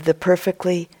of the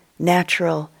perfectly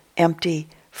natural, empty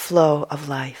flow of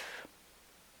life.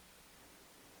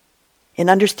 In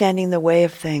understanding the way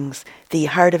of things, the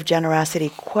heart of generosity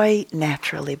quite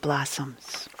naturally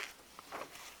blossoms.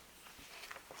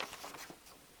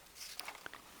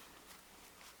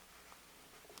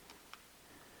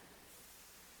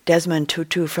 Desmond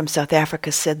Tutu from South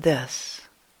Africa said this: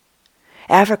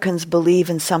 "Africans believe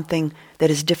in something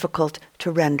that is difficult to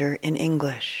render in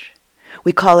English.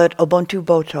 We call it Ubuntu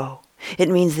Boto. It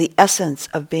means the essence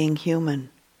of being human.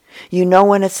 You know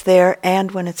when it's there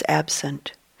and when it's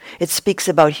absent. It speaks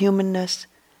about humanness,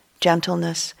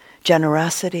 gentleness,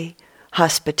 generosity,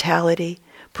 hospitality,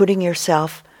 putting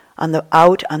yourself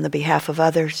out on the behalf of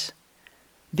others,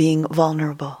 being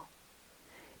vulnerable.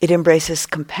 It embraces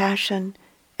compassion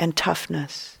and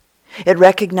toughness. It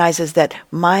recognizes that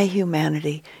my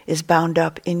humanity is bound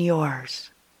up in yours,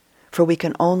 for we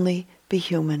can only be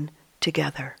human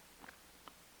together."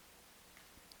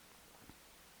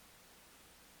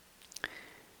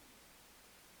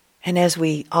 And as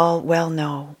we all well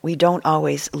know, we don't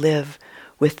always live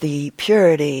with the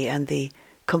purity and the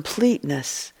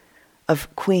completeness of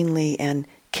queenly and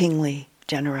kingly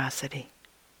generosity.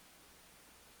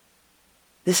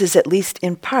 This is at least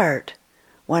in part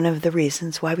one of the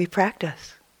reasons why we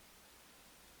practice.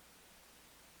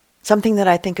 Something that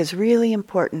I think is really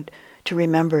important to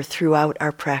remember throughout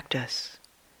our practice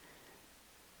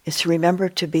is to remember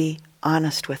to be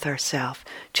honest with ourselves,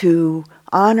 to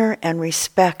honor and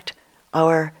respect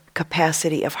our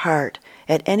capacity of heart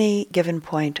at any given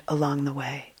point along the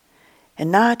way,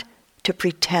 and not to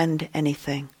pretend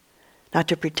anything,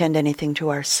 to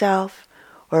ourselves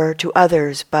or to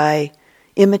others by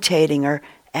imitating or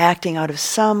acting out of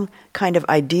some kind of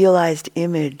idealized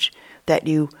image that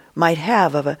you might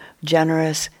have of a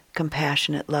generous,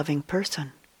 compassionate, loving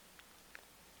person.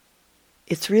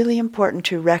 It's really important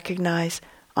to recognize,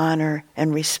 honor,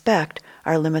 and respect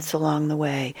our limits along the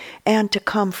way, and to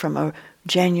come from a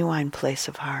genuine place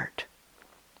of heart.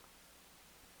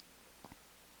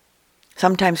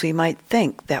 Sometimes we might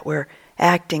think that we're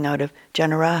acting out of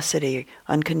generosity,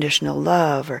 unconditional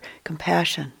love, or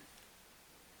compassion,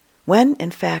 when in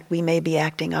fact we may be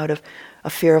acting out of a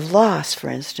fear of loss, for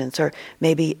instance, or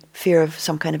maybe fear of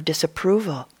some kind of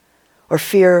disapproval, or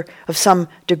fear of some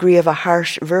degree of a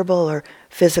harsh verbal or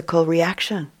physical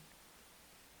reaction.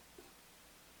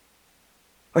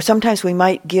 Or sometimes we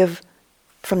might give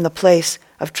from the place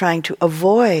of trying to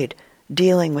avoid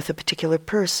dealing with a particular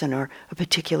person or a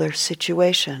particular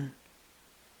situation.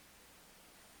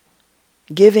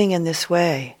 Giving in this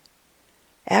way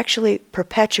actually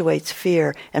perpetuates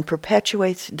fear and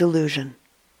perpetuates delusion.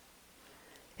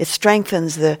 It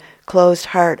strengthens the closed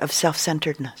heart of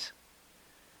self-centeredness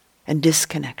and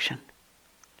disconnection,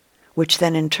 which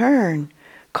then in turn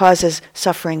causes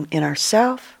suffering in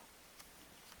ourselves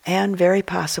and very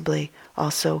possibly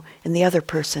also in the other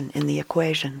person in the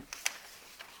equation.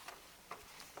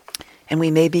 And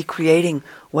we may be creating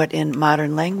what in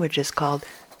modern language is called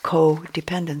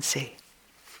codependency,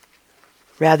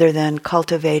 rather than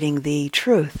cultivating the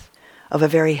truth of a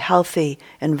very healthy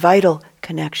and vital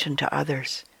connection to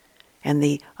others, and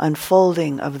the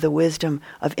unfolding of the wisdom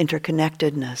of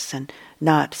interconnectedness and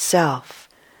not self,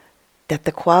 that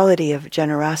the quality of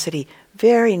generosity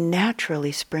very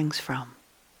naturally springs from.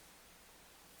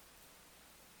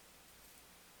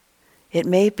 It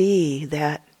may be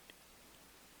that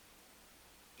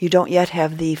you don't yet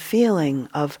have the feeling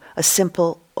of a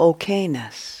simple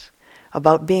okayness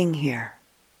about being here,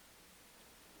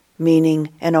 meaning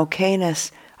an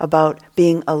okayness about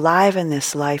being alive in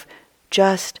this life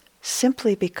just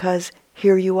simply because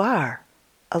here you are,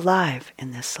 alive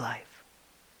in this life.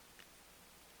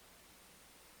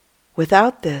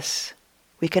 Without this,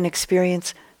 we can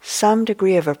experience some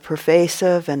degree of a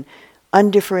pervasive and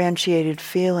undifferentiated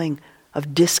feeling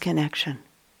of disconnection,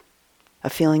 a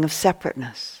feeling of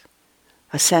separateness,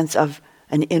 a sense of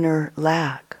an inner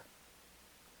lack.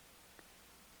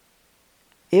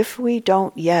 If we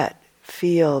don't yet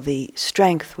feel the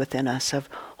strength within us of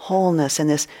wholeness and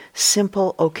this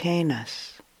simple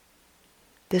okayness.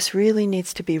 This really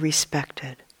needs to be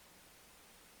respected.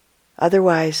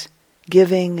 Otherwise,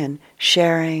 giving and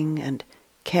sharing and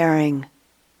caring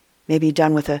may be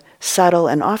done with a subtle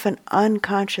and often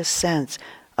unconscious sense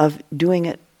of doing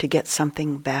it to get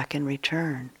something back in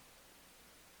return.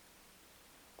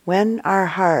 When our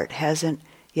heart hasn't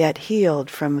yet healed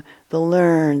from the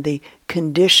learned, the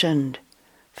conditioned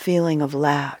feeling of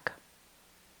lack,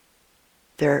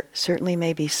 there certainly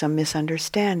may be some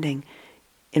misunderstanding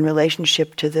in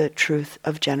relationship to the truth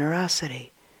of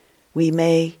generosity. We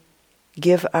may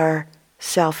give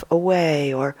ourself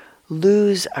away or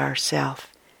lose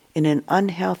ourself in an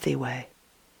unhealthy way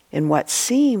in what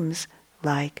seems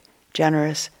like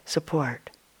generous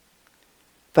support,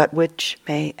 but which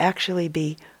may actually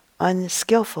be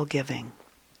unskillful giving,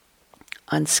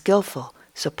 unskillful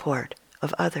support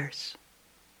of others.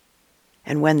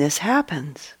 And when this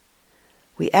happens,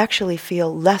 we actually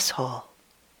feel less whole.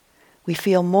 We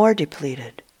feel more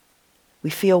depleted. We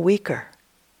feel weaker,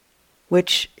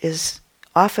 which is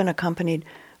often accompanied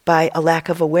by a lack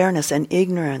of awareness and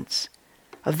ignorance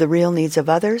of the real needs of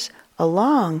others,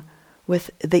 along with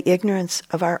the ignorance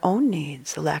of our own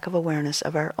needs, the lack of awareness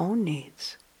of our own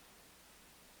needs.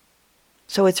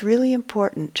 So it's really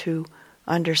important to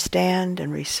understand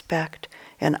and respect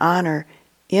and honor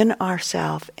in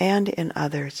ourselves and in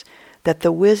others that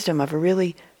the wisdom of a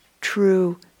really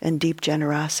true and deep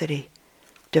generosity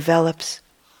develops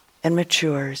and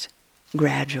matures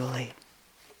gradually.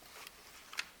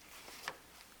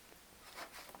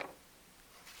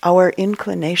 Our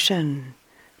inclination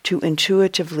to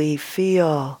intuitively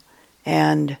feel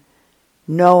and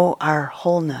know our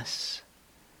wholeness,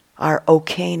 our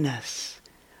okayness,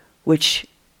 which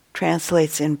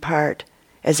translates in part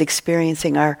as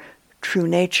experiencing our true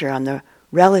nature on the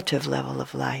relative level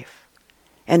of life,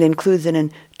 and includes an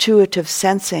intuitive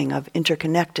sensing of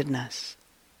interconnectedness,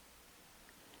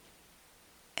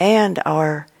 and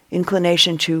our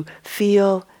inclination to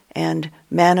feel and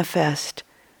manifest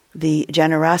the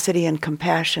generosity and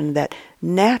compassion that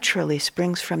naturally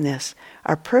springs from this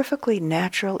are perfectly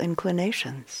natural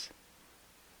inclinations.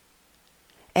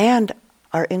 And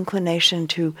our inclination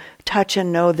to touch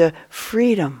and know the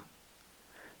freedom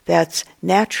that's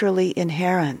naturally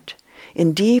inherent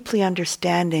in deeply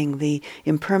understanding the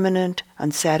impermanent,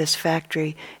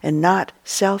 unsatisfactory, and not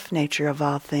self-nature of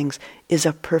all things is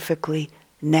a perfectly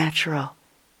natural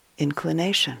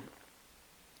inclination.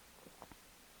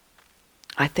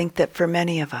 I think that for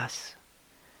many of us,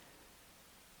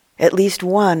 at least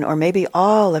one or maybe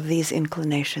all of these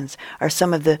inclinations are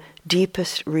some of the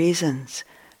deepest reasons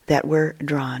that we're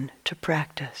drawn to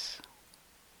practice.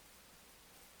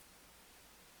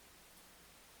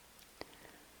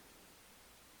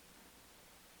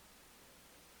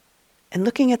 And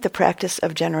looking at the practice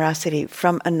of generosity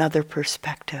from another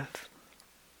perspective.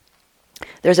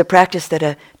 There's a practice that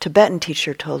a Tibetan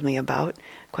teacher told me about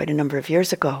quite a number of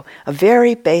years ago, a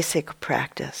very basic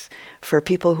practice for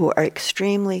people who are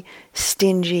extremely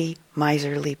stingy,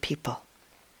 miserly people.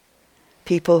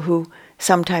 People who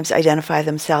sometimes identify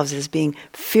themselves as being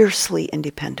fiercely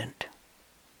independent.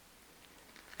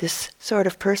 This sort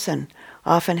of person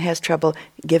often has trouble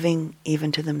giving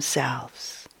even to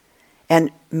themselves,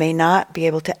 and may not be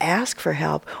able to ask for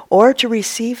help or to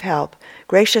receive help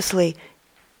graciously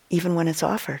even when it's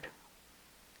offered.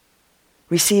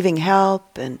 Receiving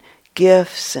help and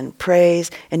gifts and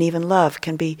praise and even love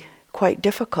can be quite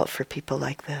difficult for people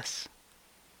like this.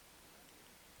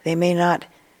 They may not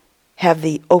have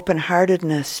the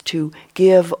open-heartedness to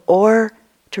give or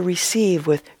to receive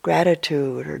with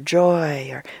gratitude or joy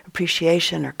or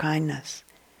appreciation or kindness,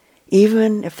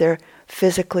 even if they're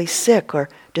physically sick or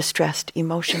distressed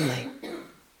emotionally.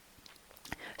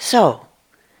 So,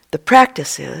 the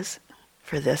practice is,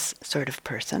 for this sort of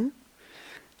person,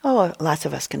 lots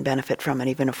of us can benefit from it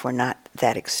even if we're not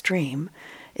that extreme,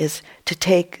 is to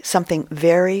take something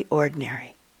very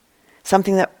ordinary,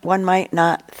 something that one might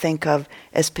not think of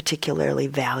as particularly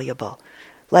valuable,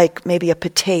 like maybe a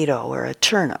potato or a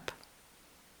turnip.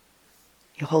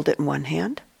 You hold it in one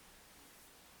hand,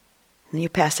 and then you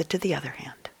pass it to the other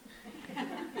hand.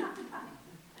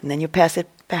 And then you pass it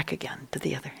back again to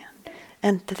the other hand,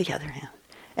 and to the other hand,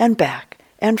 and back,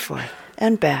 and forth,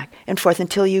 and back, and forth,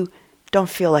 until you don't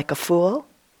feel like a fool,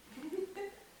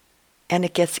 and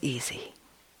it gets easy.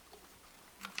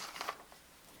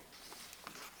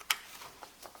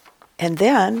 And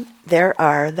then there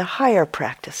are the higher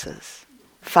practices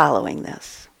following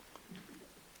this.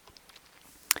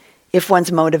 If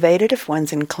one's motivated, if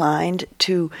one's inclined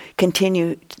to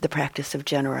continue the practice of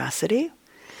generosity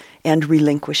and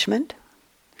relinquishment,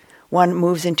 one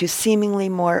moves into seemingly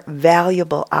more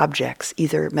valuable objects,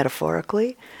 either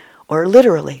metaphorically or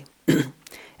literally.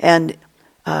 And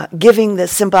giving the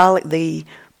symbolic,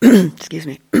 excuse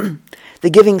me, the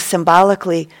giving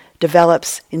symbolically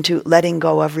develops into letting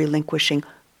go of, relinquishing,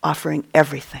 offering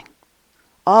everything.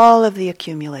 All of the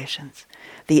accumulations,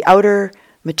 the outer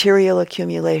material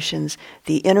accumulations,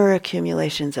 the inner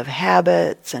accumulations of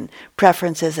habits and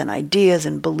preferences and ideas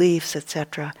and beliefs,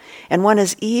 etc. And one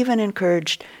is even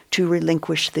encouraged to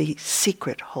relinquish the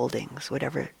secret holdings,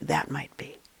 whatever that might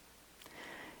be.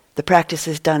 The practice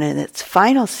is done in its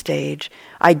final stage,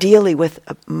 ideally with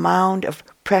a mound of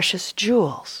precious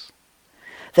jewels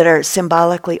that are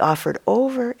symbolically offered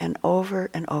over and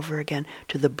over and over again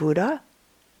to the Buddha,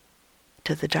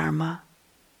 to the Dharma,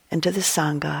 and to the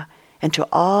Sangha, and to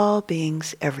all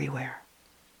beings everywhere.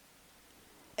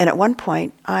 And at one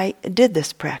point, I did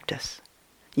this practice.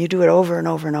 You do it over and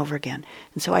over and over again.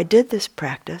 And so I did this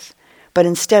practice, but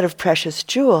instead of precious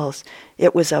jewels,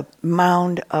 it was a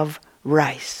mound of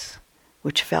rice,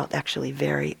 which felt actually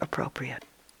very appropriate.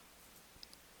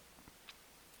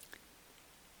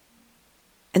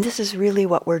 And this is really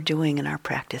what we're doing in our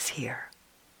practice here,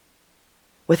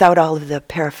 without all of the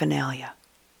paraphernalia.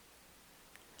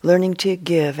 Learning to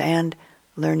give and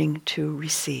learning to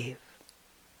receive.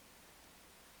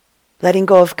 Letting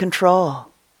go of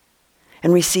control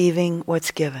and receiving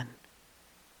what's given.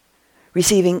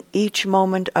 Receiving each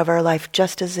moment of our life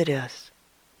just as it is,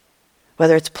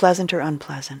 whether it's pleasant or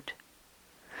unpleasant,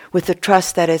 with the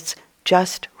trust that it's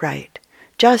just right,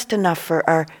 just enough for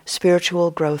our spiritual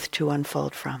growth to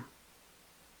unfold from.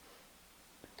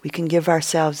 We can give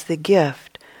ourselves the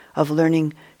gift of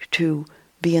learning to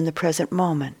be in the present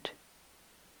moment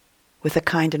with a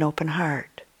kind and open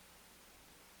heart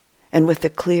and with a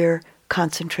clear,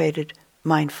 concentrated,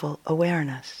 mindful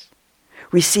awareness,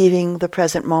 receiving the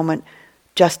present moment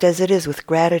just as it is with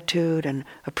gratitude and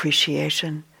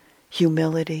appreciation,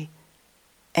 humility,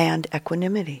 and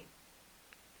equanimity.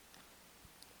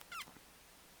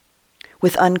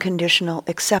 With unconditional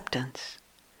acceptance,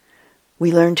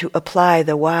 we learn to apply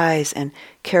the wise and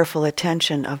careful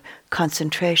attention of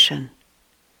concentration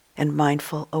and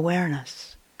mindful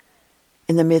awareness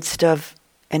in the midst of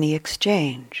any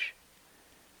exchange,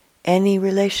 any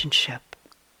relationship,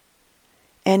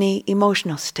 any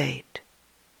emotional state,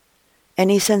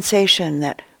 any sensation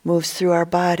that moves through our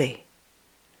body,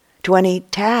 to any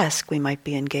task we might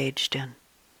be engaged in,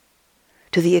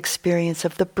 to the experience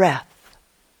of the breath,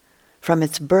 from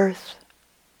its birth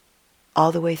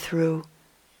all the way through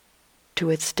to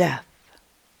its death.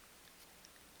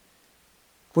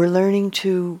 We're learning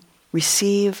to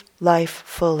receive life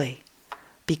fully,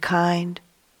 be kind,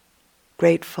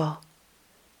 grateful,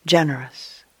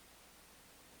 generous,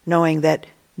 knowing that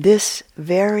this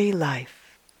very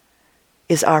life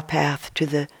is our path to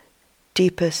the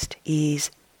deepest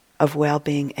ease of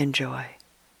well-being and joy,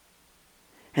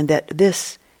 and that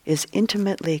this is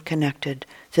intimately connected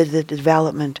to the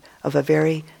development of a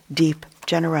very deep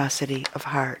generosity of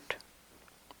heart.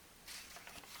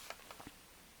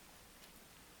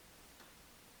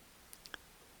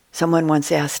 Someone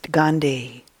once asked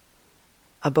Gandhi,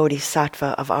 a bodhisattva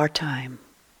of our time,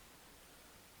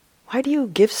 "Why do you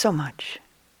give so much?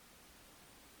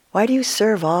 Why do you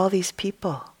serve all these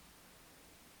people?"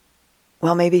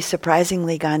 Well, maybe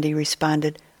surprisingly, Gandhi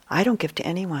responded, "I don't give to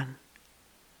anyone.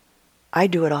 I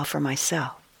do it all for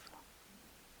myself."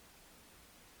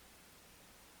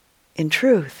 In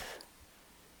truth,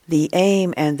 the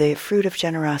aim and the fruit of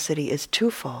generosity is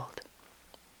twofold.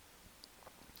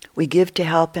 We give to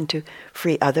help and to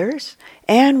free others,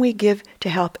 and we give to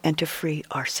help and to free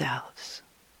ourselves.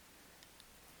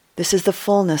 This is the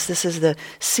fullness, this is the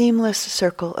seamless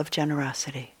circle of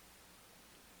generosity.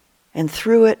 And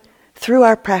through it, through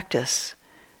our practice,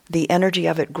 the energy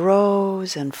of it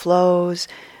grows and flows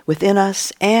within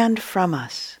us and from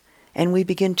us, and we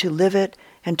begin to live it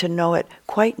and to know it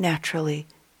quite naturally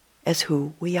as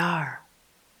who we are.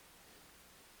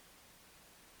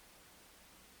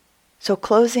 So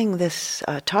closing this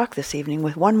talk this evening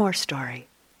with one more story.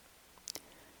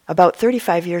 About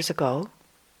 35 years ago,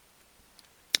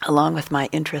 along with my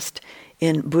interest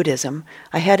in Buddhism,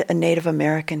 I had a Native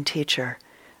American teacher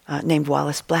named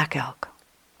Wallace Black Elk.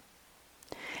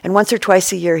 And once or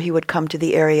twice a year he would come to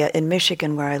the area in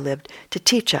Michigan where I lived to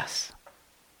teach us.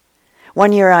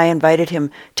 One year I invited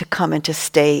him to come and to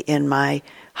stay in my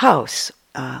house,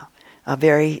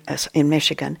 in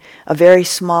Michigan, a very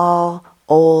small,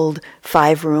 old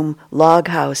 5-room log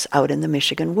house out in the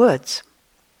Michigan woods.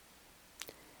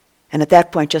 And at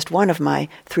that point, just one of my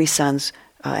 3 sons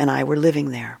and I were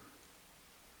living there.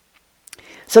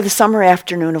 So the summer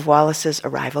afternoon of Wallace's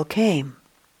arrival came.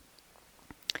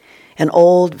 An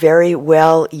old, very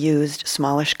well-used,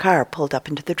 smallish car pulled up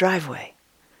into the driveway,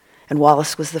 and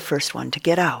Wallace was the first one to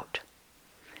get out.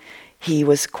 He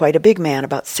was quite a big man,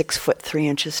 about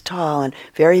 6'3" tall, and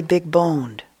very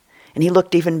big-boned, and he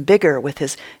looked even bigger with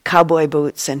his cowboy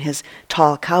boots and his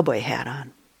tall cowboy hat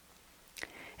on.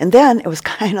 And then it was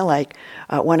kind of like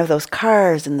one of those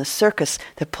cars in the circus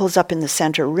that pulls up in the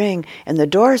center ring, and the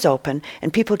doors open,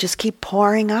 and people just keep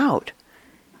pouring out.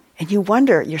 And you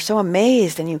wonder, you're so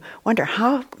amazed, and you wonder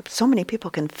how so many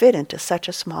people can fit into such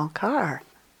a small car.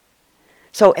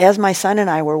 So as my son and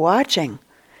I were watching,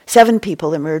 7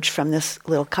 people emerged from this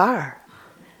little car.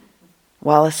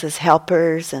 Wallace's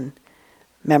helpers and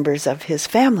members of his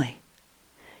family.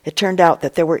 It turned out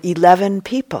that there were 11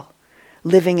 people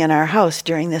living in our house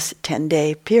during this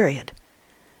 10-day period.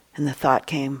 And the thought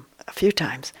came a few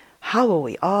times, how will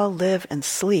we all live and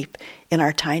sleep in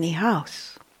our tiny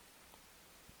house?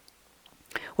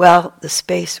 Well, the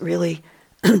space really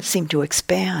seemed to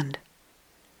expand.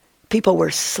 People were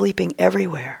sleeping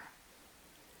everywhere.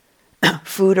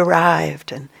 Food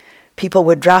arrived, and people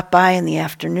would drop by in the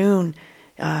afternoon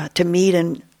to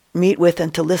meet with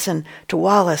and to listen to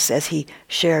Wallace as he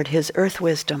shared his earth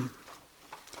wisdom.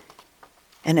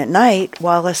 And at night,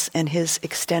 Wallace and his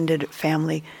extended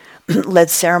family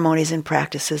led ceremonies and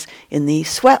practices in the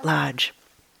sweat lodge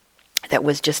that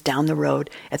was just down the road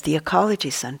at the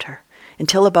Ecology Center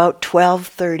until about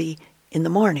 12:30 in the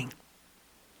morning.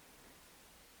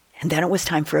 And then it was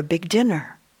time for a big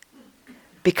dinner,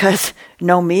 because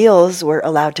no meals were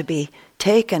allowed to be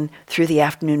taken through the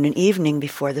afternoon and evening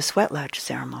before the sweat lodge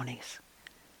ceremonies.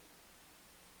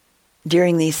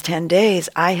 During these 10 days,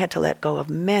 I had to let go of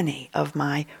many of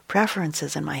my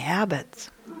preferences and my habits.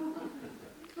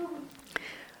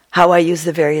 How I use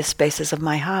the various spaces of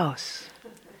my house,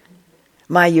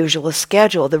 my usual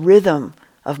schedule, the rhythm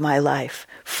of my life,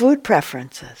 food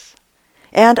preferences,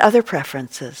 and other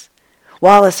preferences.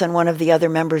 Wallace and one of the other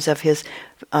members of his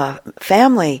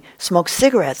family smoked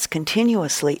cigarettes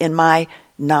continuously in my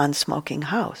non-smoking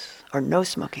house, or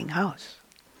no-smoking house.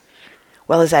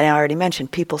 Well, as I already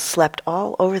mentioned, people slept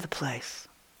all over the place.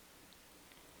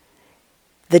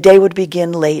 The day would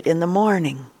begin late in the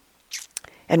morning,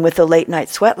 and with the late-night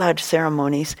sweat lodge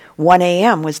ceremonies, 1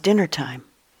 a.m. was dinner time.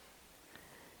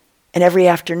 And every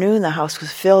afternoon the house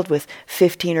was filled with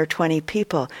 15 or 20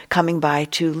 people coming by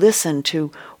to listen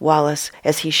to Wallace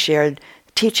as he shared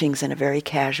teachings in a very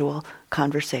casual,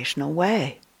 conversational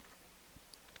way.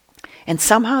 And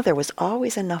somehow there was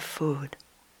always enough food.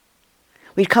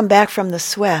 We'd come back from the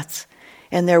sweats,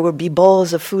 and there would be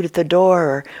bowls of food at the door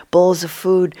or bowls of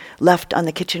food left on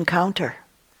the kitchen counter.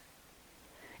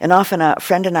 And often a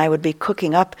friend and I would be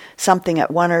cooking up something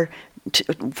at 1 or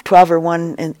 12 or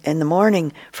 1 in the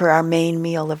morning for our main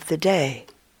meal of the day.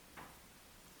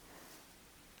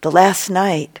 The last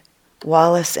night,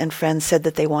 Wallace and friends said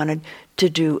that they wanted to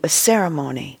do a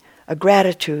ceremony, a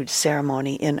gratitude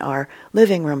ceremony in our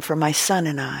living room for my son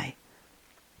and I.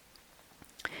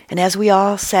 And as we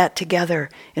all sat together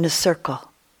in a circle,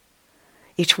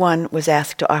 each one was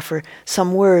asked to offer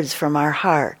some words from our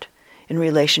heart in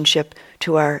relationship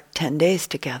to our 10 days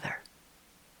together.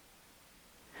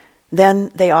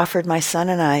 Then they offered my son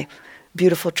and I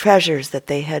beautiful treasures that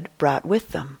they had brought with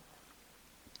them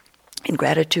in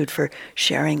gratitude for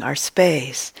sharing our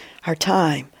space, our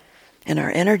time, and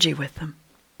our energy with them.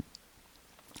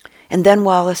 And then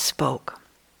Wallace spoke.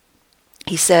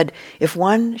 He said, if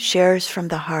one shares from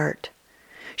the heart,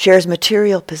 shares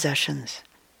material possessions,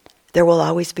 there will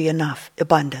always be enough,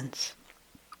 abundance.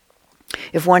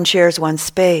 If one shares one's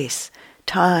space,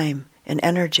 time, and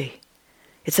energy,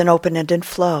 it's an open-ended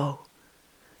flow.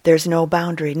 There's no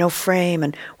boundary, no frame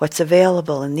in what's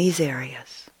available in these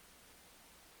areas.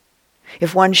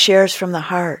 If one shares from the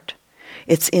heart,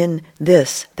 it's in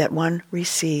this that one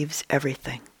receives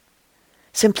everything.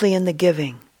 Simply in the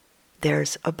giving,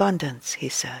 there's abundance, he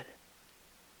said.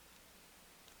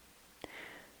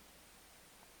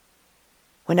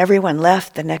 When everyone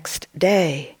left the next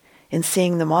day, in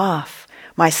seeing them off,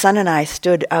 my son and I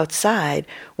stood outside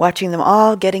watching them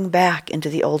all getting back into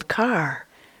the old car.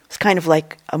 It's kind of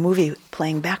like a movie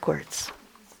playing backwards.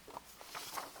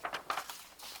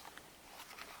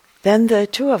 Then the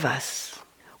two of us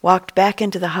walked back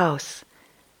into the house,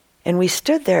 and we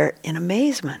stood there in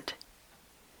amazement.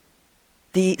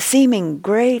 The seeming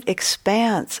great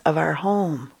expanse of our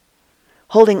home,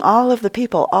 holding all of the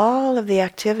people, all of the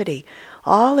activity,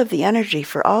 all of the energy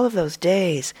for all of those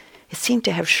days, it seemed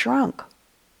to have shrunk.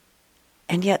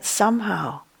 And yet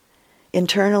somehow,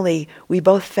 internally, we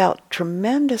both felt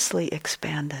tremendously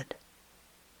expanded.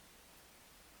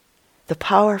 the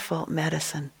powerful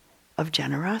medicine of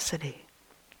generosity.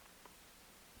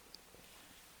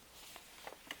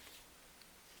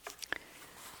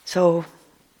 So,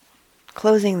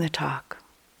 closing the talk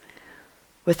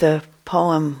with a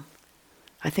poem,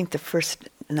 I think the first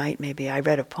night maybe, I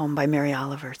read a poem by Mary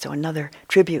Oliver, so another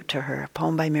tribute to her, a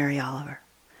poem by Mary Oliver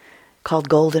called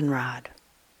Goldenrod.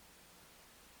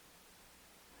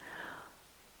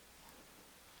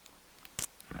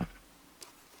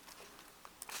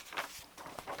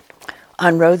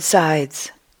 On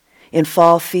roadsides, in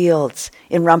fall fields,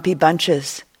 in rumpy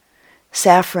bunches,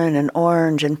 saffron and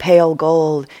orange and pale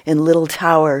gold in little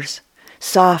towers,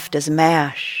 soft as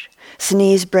mash,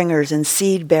 sneeze bringers and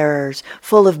seed bearers,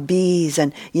 full of bees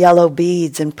and yellow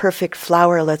beads and perfect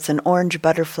flowerlets and orange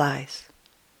butterflies.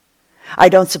 I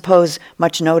don't suppose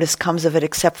much notice comes of it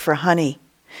except for honey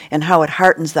and how it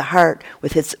heartens the heart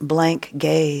with its blank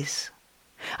gaze.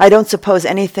 I don't suppose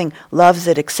anything loves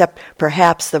it except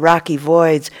perhaps the rocky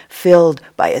voids filled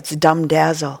by its dumb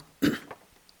dazzle.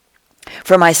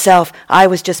 For myself, I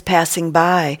was just passing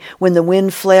by when the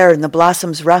wind flared and the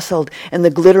blossoms rustled and the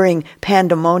glittering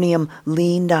pandemonium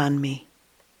leaned on me.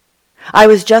 I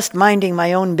was just minding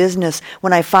my own business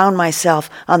when I found myself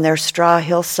on their straw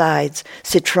hillsides,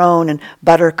 citron and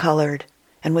butter-colored,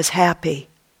 and was happy.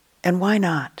 And why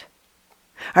not?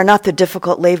 Are not the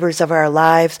difficult labors of our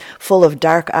lives full of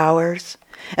dark hours?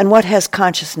 And what has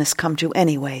consciousness come to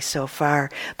anyway so far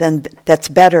that's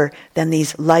better than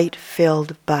these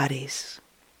light-filled bodies?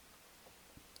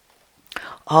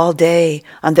 All day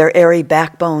on their airy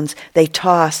backbones they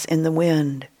toss in the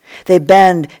wind. They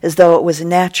bend as though it was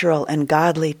natural and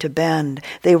godly to bend.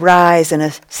 They rise in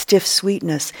a stiff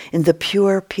sweetness in the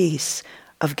pure peace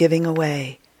of giving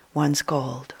away one's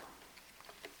gold.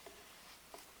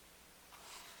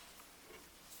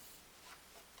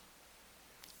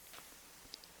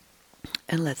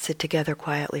 And let's sit together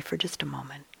quietly for just a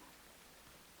moment.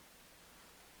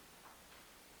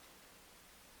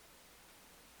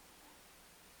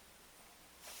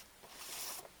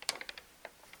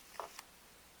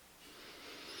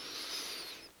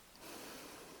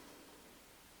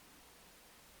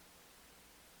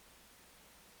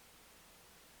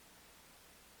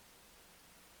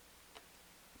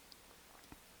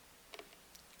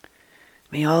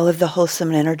 May all of the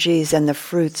wholesome energies and the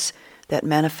fruits that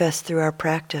manifest through our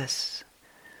practice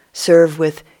serve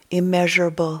with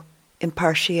immeasurable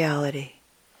impartiality,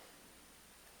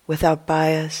 without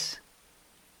bias,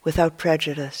 without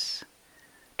prejudice,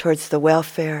 towards the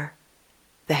welfare,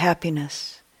 the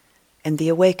happiness, and the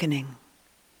awakening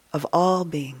of all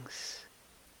beings,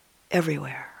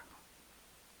 everywhere.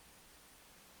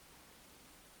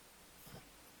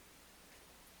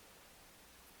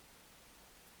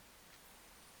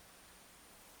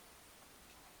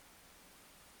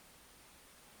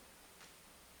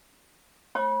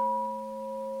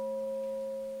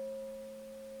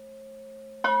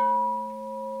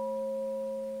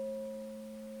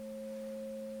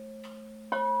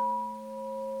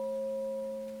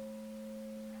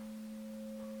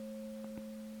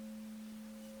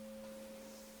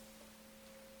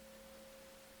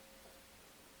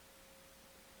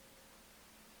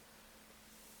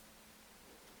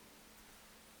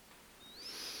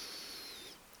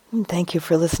 And thank you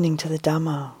for listening to the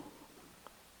Dhamma.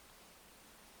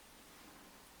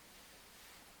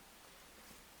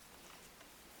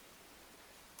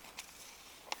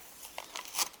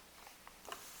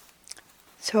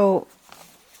 So,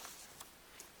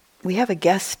 we have a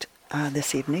guest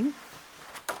this evening,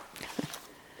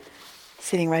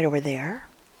 sitting right over there,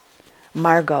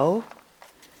 Margot.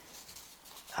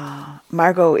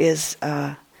 Margot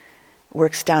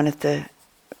works down at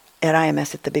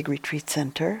IMS at the big retreat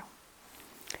center.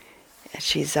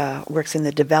 She's works in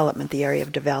the area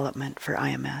of development for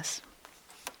IMS.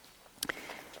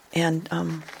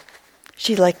 And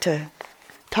she'd like to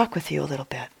talk with you a little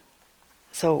bit.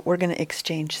 So we're going to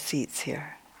exchange seats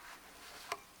here.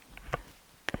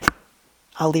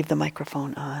 I'll leave the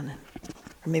microphone on,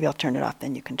 or maybe I'll turn it off,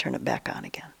 then you can turn it back on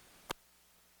again.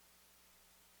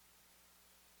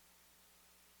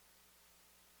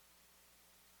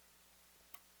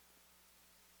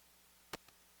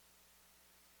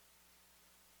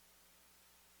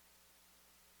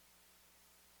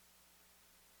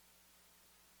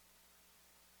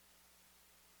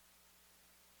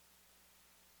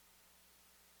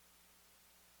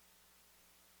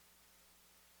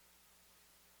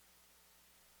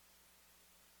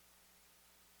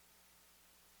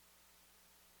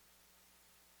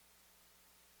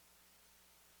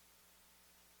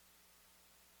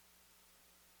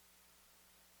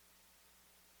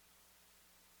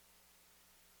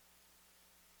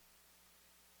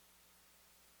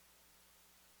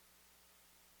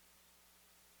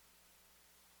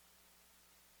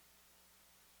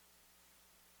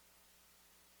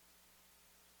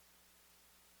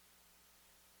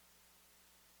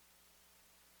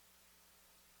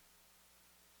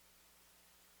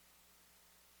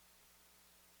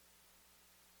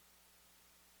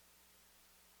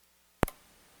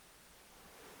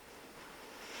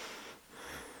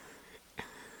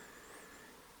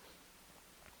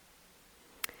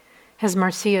 As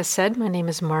Marcia said, my name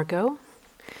is Margot,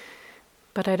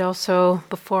 but I'd also,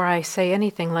 before I say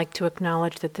anything, like to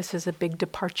acknowledge that this is a big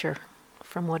departure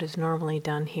from what is normally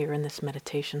done here in this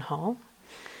meditation hall.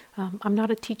 I'm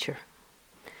not a teacher,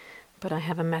 but I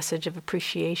have a message of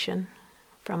appreciation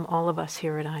from all of us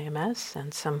here at IMS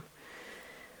and some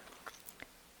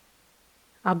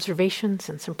observations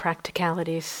and some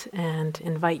practicalities, and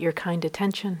invite your kind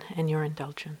attention and your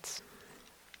indulgence.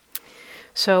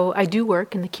 So I do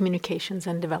work in the Communications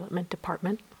and Development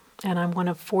Department, and I'm one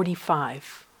of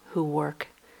 45 who work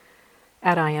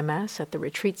at IMS, at the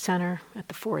Retreat Center, at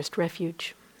the Forest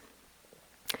Refuge.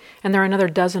 And there are another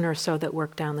dozen or so that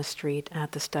work down the street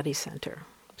at the Study Center.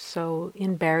 So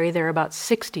in Barrie, there are about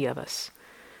 60 of us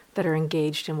that are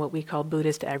engaged in what we call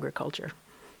Buddhist agriculture.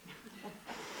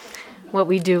 What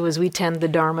we do is we tend the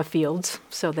Dharma fields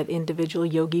so that individual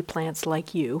yogi plants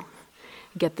like you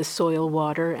get the soil,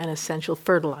 water, and essential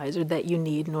fertilizer that you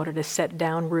need in order to set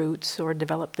down roots or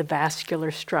develop the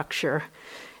vascular structure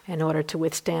in order to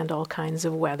withstand all kinds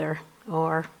of weather.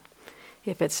 Or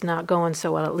if it's not going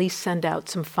so well, at least send out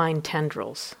some fine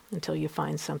tendrils until you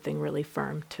find something really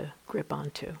firm to grip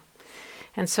onto.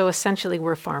 And so essentially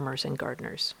we're farmers and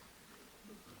gardeners.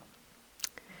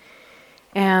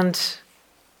 And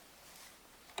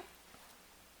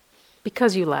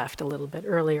because you laughed a little bit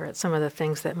earlier at some of the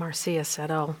things that Marcia said,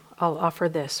 I'll offer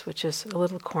this, which is a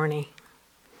little corny.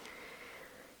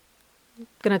 I'm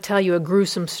going to tell you a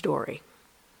gruesome story.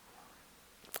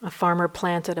 A farmer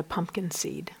planted a pumpkin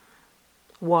seed,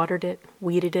 watered it,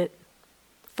 weeded it,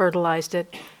 fertilized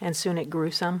it, and soon it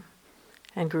grew some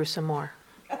and grew some more.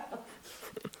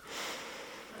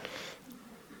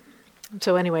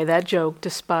 So anyway, that joke,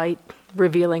 despite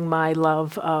revealing my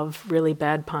love of really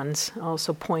bad puns,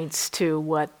 also points to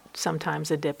what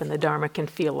sometimes a dip in the Dharma can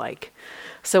feel like.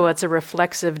 So it's a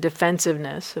reflexive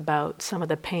defensiveness about some of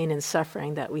the pain and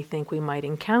suffering that we think we might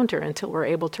encounter until we're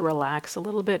able to relax a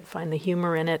little bit, find the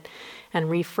humor in it, and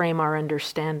reframe our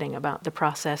understanding about the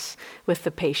process with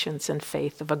the patience and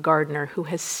faith of a gardener who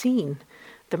has seen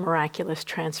the miraculous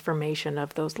transformation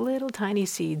of those little tiny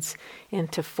seeds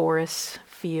into forests,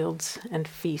 fields, and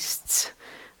feasts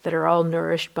that are all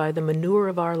nourished by the manure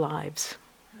of our lives,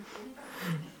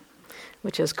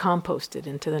 which is composted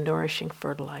into the nourishing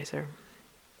fertilizer.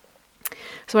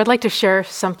 So I'd like to share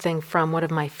something from one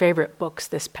of my favorite books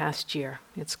this past year.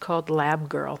 It's called Lab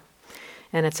Girl,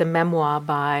 and it's a memoir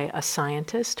by a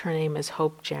scientist. Her name is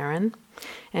Hope Jaron,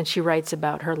 and she writes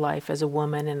about her life as a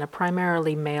woman in a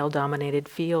primarily male-dominated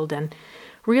field and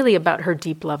really about her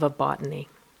deep love of botany.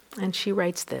 And she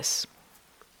writes this: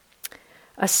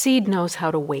 "A seed knows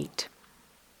how to wait.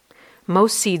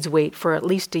 Most seeds wait for at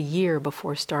least a year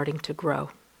before starting to grow.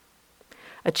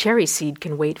 A cherry seed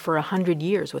can wait for 100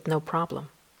 years with no problem.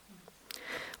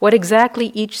 What exactly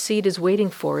each seed is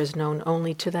waiting for is known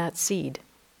only to that seed.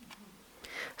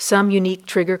 Some unique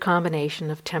trigger combination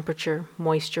of temperature,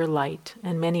 moisture, light,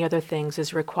 and many other things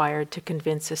is required to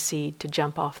convince a seed to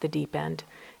jump off the deep end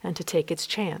and to take its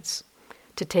chance,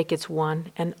 to take its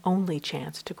one and only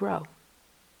chance to grow.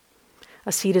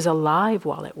 A seed is alive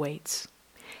while it waits.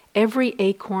 Every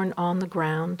acorn on the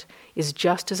ground is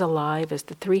just as alive as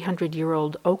the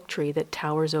 300-year-old oak tree that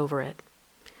towers over it.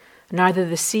 Neither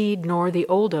the seed nor the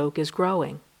old oak is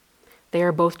growing. They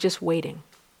are both just waiting.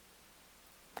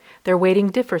 Their waiting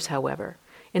differs, however,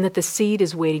 in that the seed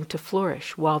is waiting to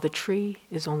flourish while the tree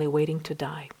is only waiting to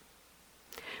die.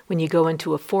 When you go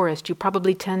into a forest, you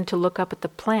probably tend to look up at the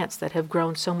plants that have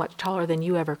grown so much taller than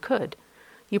you ever could.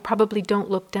 You probably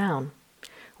don't look down,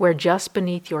 where just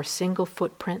beneath your single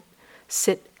footprint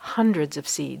sit hundreds of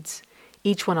seeds,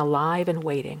 each one alive and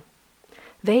waiting.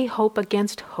 They hope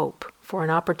against hope for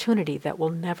an opportunity that will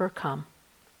never come.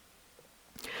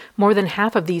 More than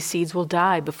half of these seeds will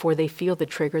die before they feel the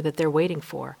trigger that they're waiting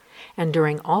for, and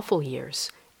during awful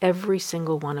years, every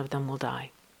single one of them will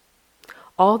die.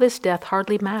 All this death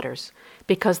hardly matters,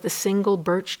 because the single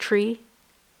birch tree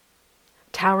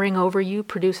towering over you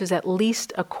produces at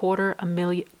least a quarter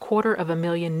of a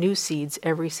million new seeds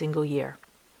every single year.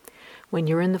 When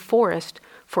you're in the forest,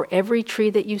 for every tree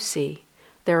that you see,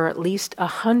 there are at least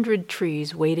 100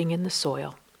 trees waiting in the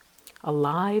soil,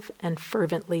 alive and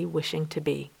fervently wishing to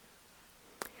be.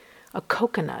 A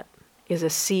coconut is a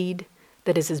seed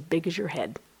that is as big as your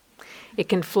head. It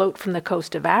can float from the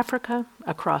coast of Africa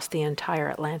across the entire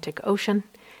Atlantic Ocean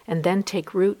and then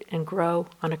take root and grow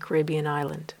on a Caribbean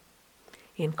island.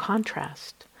 In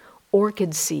contrast,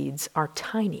 orchid seeds are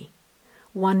tiny.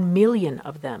 1 million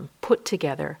of them put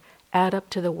together add up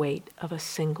to the weight of a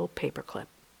single paperclip.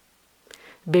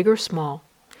 Big or small,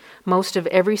 most of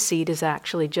every seed is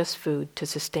actually just food to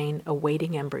sustain a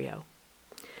waiting embryo.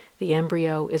 The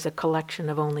embryo is a collection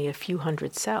of only a few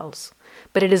hundred cells,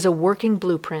 but it is a working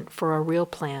blueprint for a real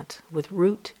plant with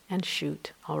root and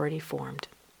shoot already formed.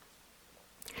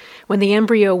 When the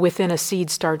embryo within a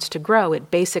seed starts to grow, it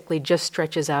basically just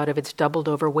stretches out of its doubled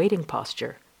over waiting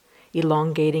posture,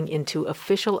 elongating into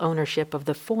official ownership of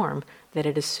the form that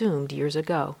it assumed years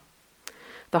ago.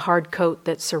 The hard coat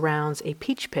that surrounds a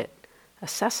peach pit, a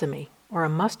sesame, or a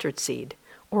mustard seed,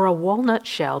 or a walnut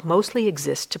shell mostly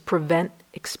exists to prevent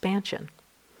expansion.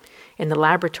 In the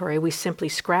laboratory, we simply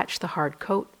scratch the hard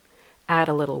coat, add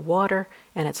a little water,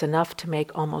 and it's enough to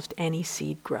make almost any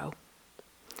seed grow.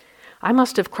 I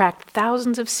must have cracked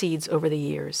thousands of seeds over the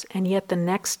years, and yet the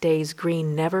next day's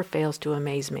green never fails to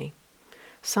amaze me.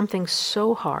 Something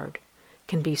so hard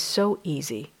can be so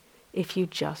easy if you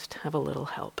just have a little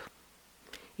help.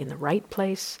 In the right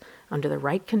place, under the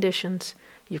right conditions,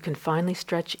 you can finally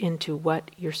stretch into what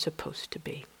you're supposed to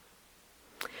be.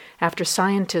 After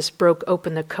scientists broke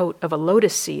open the coat of a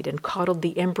lotus seed and coddled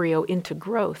the embryo into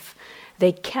growth,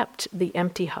 they kept the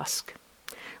empty husk.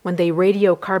 When they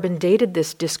radiocarbon dated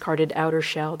this discarded outer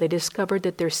shell, they discovered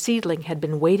that their seedling had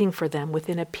been waiting for them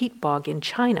within a peat bog in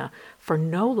China for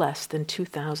no less than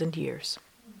 2,000 years.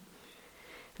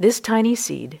 This tiny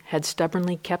seed had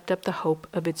stubbornly kept up the hope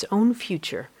of its own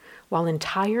future while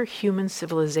entire human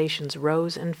civilizations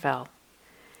rose and fell.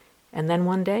 And then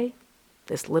one day,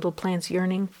 this little plant's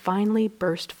yearning finally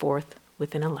burst forth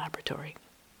within a laboratory.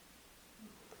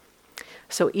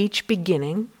 So each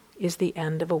beginning is the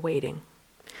end of a waiting.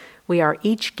 We are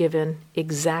each given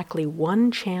exactly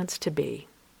one chance to be.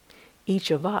 Each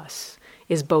of us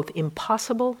is both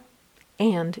impossible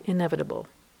and inevitable.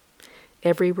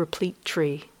 Every replete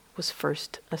tree was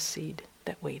first a seed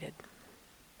that waited.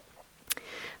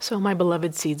 So, my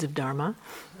beloved seeds of Dharma,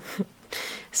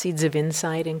 seeds of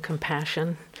insight and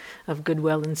compassion, of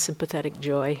goodwill and sympathetic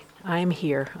joy, I am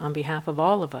here on behalf of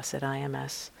all of us at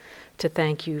IMS to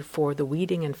thank you for the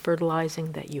weeding and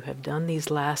fertilizing that you have done these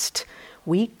last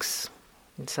weeks,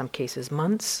 in some cases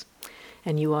months,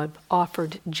 and you have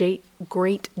offered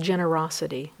great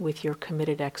generosity with your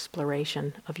committed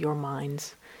exploration of your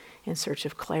minds in search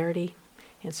of clarity,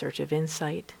 in search of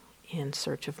insight, in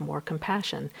search of more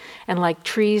compassion. And like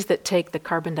trees that take the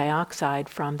carbon dioxide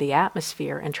from the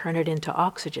atmosphere and turn it into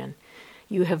oxygen,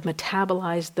 you have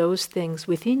metabolized those things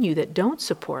within you that don't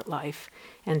support life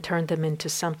and turned them into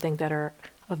something that are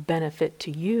of benefit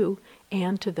to you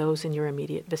and to those in your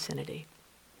immediate vicinity.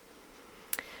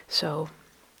 So,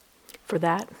 for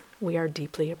that, we are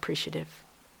deeply appreciative.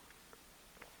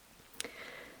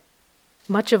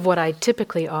 Much of what I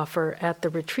typically offer at the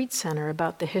retreat center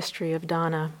about the history of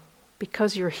Dana,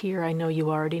 because you're here, I know you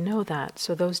already know that.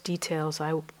 So those details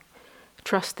I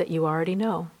trust that you already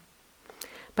know.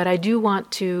 But I do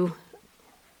want to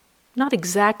not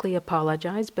exactly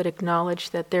apologize, but acknowledge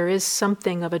that there is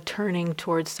something of a turning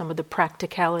towards some of the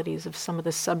practicalities of some of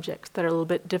the subjects that are a little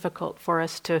bit difficult for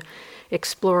us to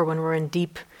explore when we're in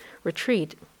deep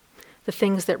retreat. The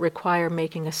things that require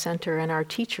making a center and our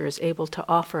teachers able to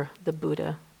offer the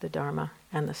Buddha, the Dharma,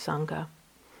 and the Sangha.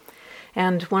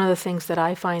 And one of the things that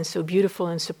I find so beautiful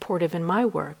and supportive in my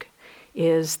work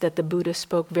is that the Buddha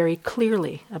spoke very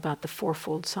clearly about the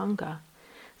fourfold Sangha,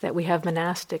 that we have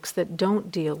monastics that don't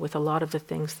deal with a lot of the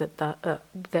things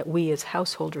that we as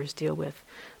householders deal with.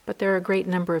 But there are a great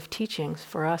number of teachings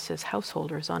for us as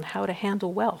householders on how to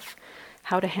handle wealth,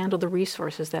 how to handle the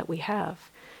resources that we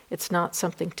have. It's not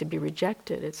something to be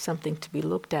rejected, it's something to be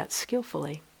looked at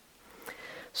skillfully.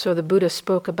 So the Buddha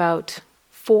spoke about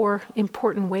 4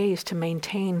 important ways to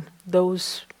maintain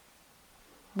those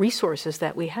resources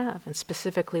that we have, and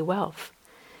specifically wealth.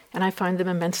 And I find them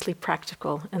immensely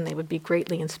practical, and they would be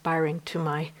greatly inspiring to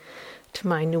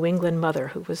my New England mother,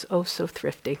 who was oh so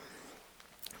thrifty.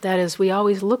 That is, we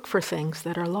always look for things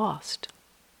that are lost.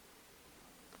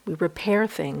 We repair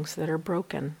things that are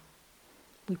broken.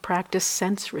 We practice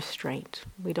sense restraint.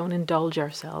 We don't indulge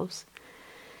ourselves.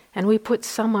 And we put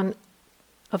someone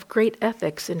of great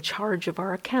ethics in charge of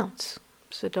our accounts.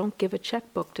 So don't give a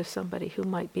checkbook to somebody who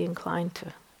might be inclined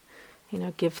to,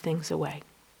 give things away.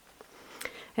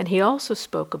 And he also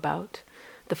spoke about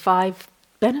the 5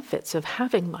 benefits of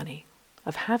having money,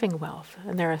 of having wealth.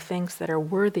 And there are things that are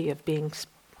worthy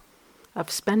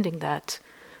of spending that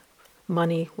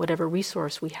money, whatever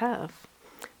resource we have.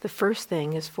 The first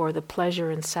thing is for the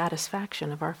pleasure and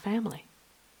satisfaction of our family.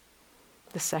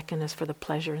 The second is for the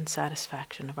pleasure and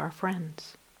satisfaction of our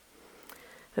friends.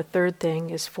 The third thing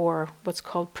is for what's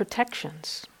called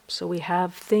protections. So we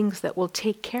have things that will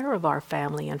take care of our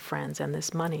family and friends and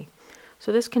this money.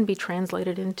 So this can be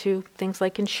translated into things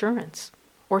like insurance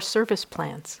or service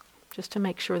plans, just to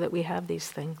make sure that we have these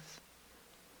things.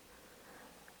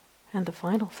 And the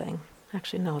final thing,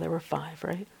 actually no, there were 5,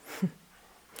 right?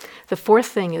 The fourth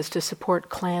thing is to support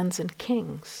clans and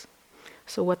kings.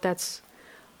 So what that's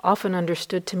often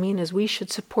understood to mean is we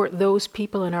should support those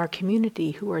people in our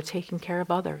community who are taking care of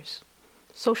others.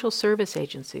 Social service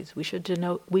agencies, we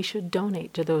should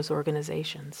donate to those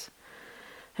organizations.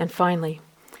 And finally,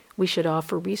 we should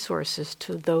offer resources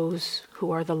to those who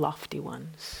are the lofty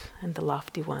ones, and the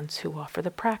lofty ones who offer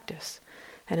the practice.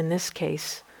 And in this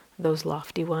case, those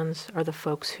lofty ones are the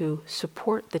folks who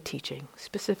support the teaching,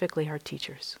 specifically our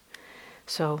teachers.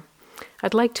 So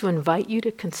I'd like to invite you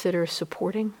to consider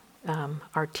supporting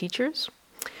our teachers,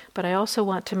 but I also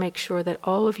want to make sure that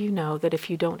all of you know that if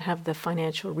you don't have the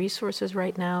financial resources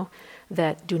right now,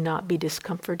 that do not be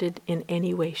discomforted in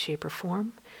any way, shape, or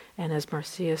form. And as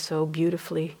Marcia so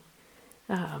beautifully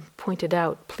pointed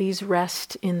out, please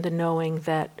rest in the knowing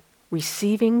that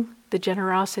receiving the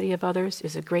generosity of others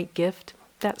is a great gift.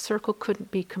 That circle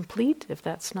couldn't be complete if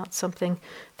that's not something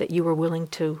that you were willing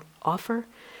to offer.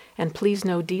 And please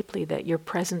know deeply that your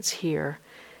presence here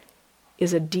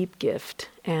is a deep gift,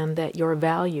 and that your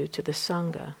value to the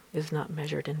Sangha is not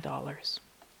measured in dollars.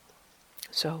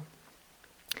 So,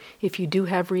 if you do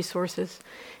have resources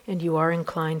and you are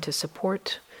inclined to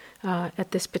support at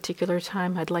this particular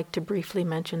time, I'd like to briefly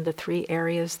mention the 3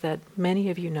 areas that many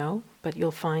of you know, but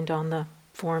you'll find on the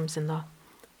forms in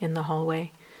the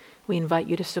hallway. We invite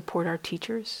you to support our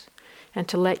teachers, and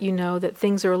to let you know that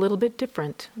things are a little bit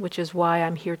different, which is why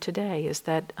I'm here today, is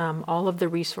that all of the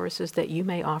resources that you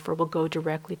may offer will go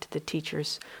directly to the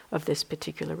teachers of this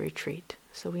particular retreat.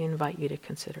 So we invite you to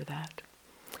consider that.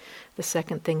 The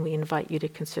second thing we invite you to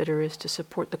consider is to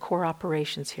support the core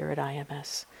operations here at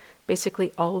IMS.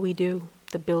 Basically all we do,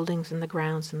 the buildings and the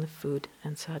grounds and the food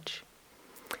and such.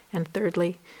 And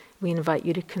thirdly, we invite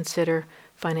you to consider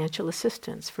financial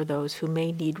assistance for those who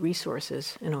may need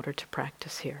resources in order to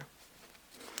practice here.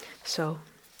 So,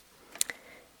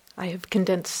 I have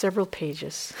condensed several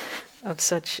pages of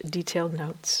such detailed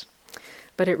notes,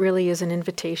 but it really is an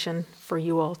invitation for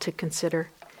you all to consider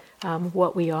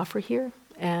what we offer here,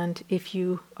 and if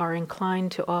you are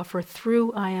inclined to offer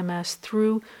through IMS,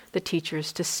 through the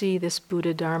teachers, to see this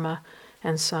Buddha, Dharma,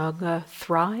 and Sangha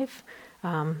thrive,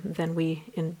 then we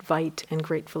invite and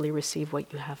gratefully receive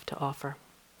what you have to offer.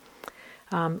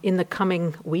 In the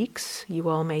coming weeks, you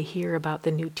all may hear about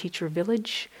the new teacher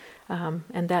village,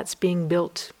 and that's being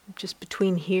built just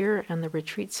between here and the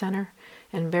retreat center.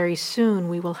 And very soon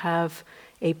we will have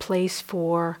a place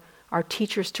for our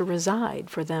teachers to reside,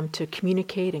 for them to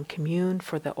communicate and commune,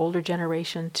 for the older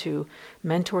generation to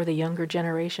mentor the younger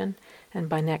generation. And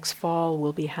by next fall,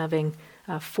 we'll be having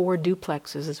 4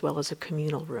 duplexes as well as a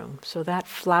communal room. So that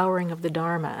flowering of the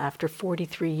Dharma after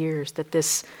 43 years that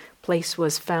this place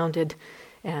was founded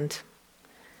and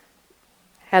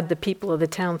had the people of the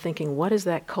town thinking, what is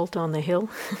that cult on the hill?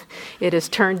 It has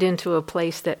turned into a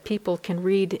place that people can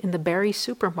read in the Barry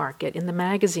supermarket, in the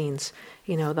magazines,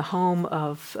 the home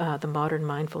of the modern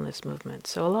mindfulness movement.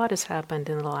 So a lot has happened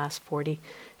in the last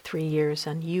 43 years,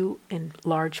 and you, in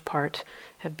large part,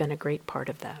 have been a great part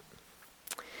of that.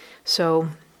 So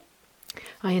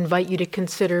I invite you to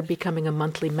consider becoming a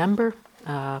monthly member,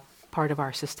 part of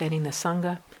our Sustaining the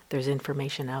Sangha. There's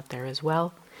information out there as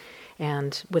well.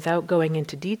 And without going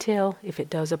into detail, if it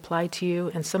does apply to you,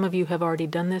 and some of you have already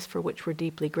done this, for which we're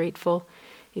deeply grateful,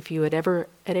 if you had ever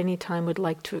at any time would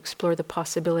like to explore the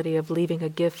possibility of leaving a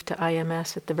gift to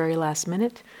IMS at the very last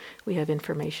minute, we have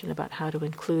information about how to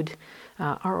include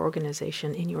our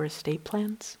organization in your estate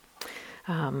plans.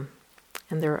 And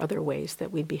there are other ways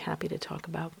that we'd be happy to talk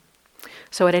about.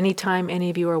 So at any time, any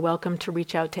of you are welcome to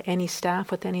reach out to any staff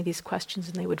with any of these questions,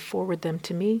 and they would forward them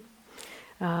to me.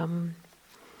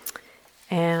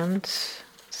 And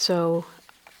so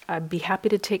I'd be happy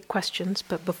to take questions,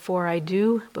 but before I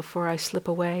slip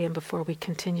away and before we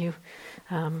continue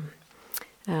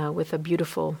with a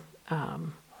beautiful,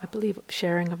 I believe,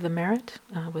 sharing of the merit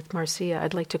with Marcia,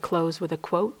 I'd like to close with a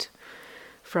quote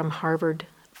from Howard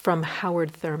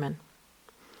Thurman.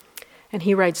 And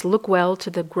he writes, "Look well to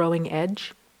the growing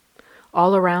edge.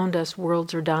 All around us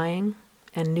worlds are dying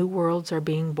and new worlds are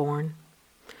being born.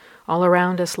 All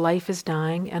around us life is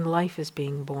dying and life is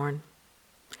being born.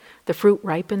 The fruit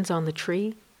ripens on the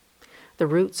tree. The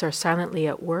roots are silently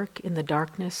at work in the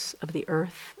darkness of the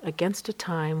earth against a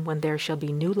time when there shall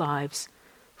be new lives,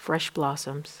 fresh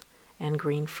blossoms, and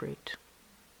green fruit."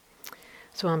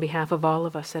 So on behalf of all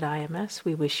of us at IMS,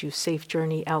 we wish you safe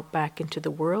journey out back into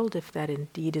the world, if that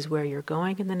indeed is where you're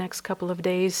going in the next couple of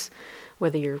days,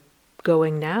 whether you're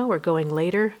going now or going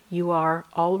later, you are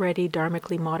already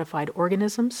dharmically modified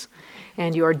organisms,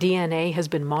 and your DNA has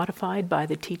been modified by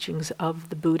the teachings of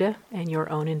the Buddha and your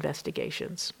own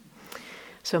investigations.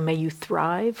 So may you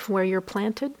thrive where you're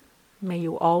planted. May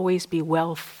you always be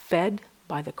well fed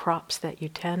by the crops that you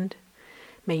tend.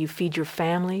 May you feed your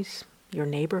families, your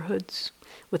neighborhoods,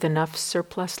 with enough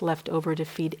surplus left over to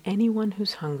feed anyone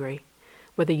who's hungry,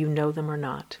 whether you know them or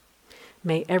not.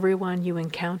 May everyone you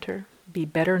encounter be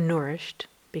better nourished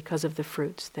because of the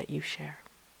fruits that you share.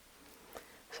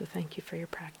 So thank you for your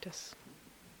practice.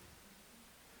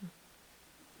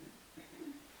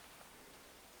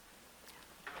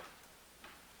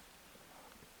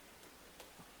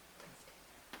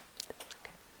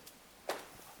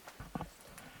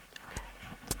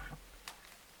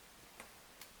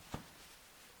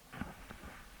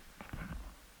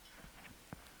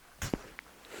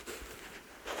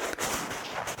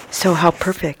 So how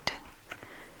perfect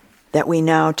that we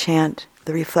now chant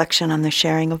the reflection on the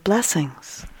sharing of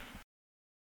blessings.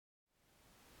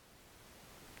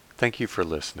 Thank you for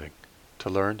listening. To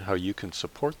learn how you can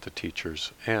support the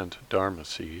teachers and Dharma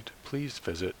Seed, please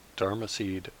visit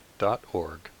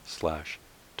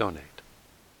dharmaseed.org/donate.